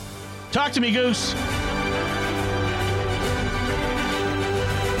remember, talk to me, Goose.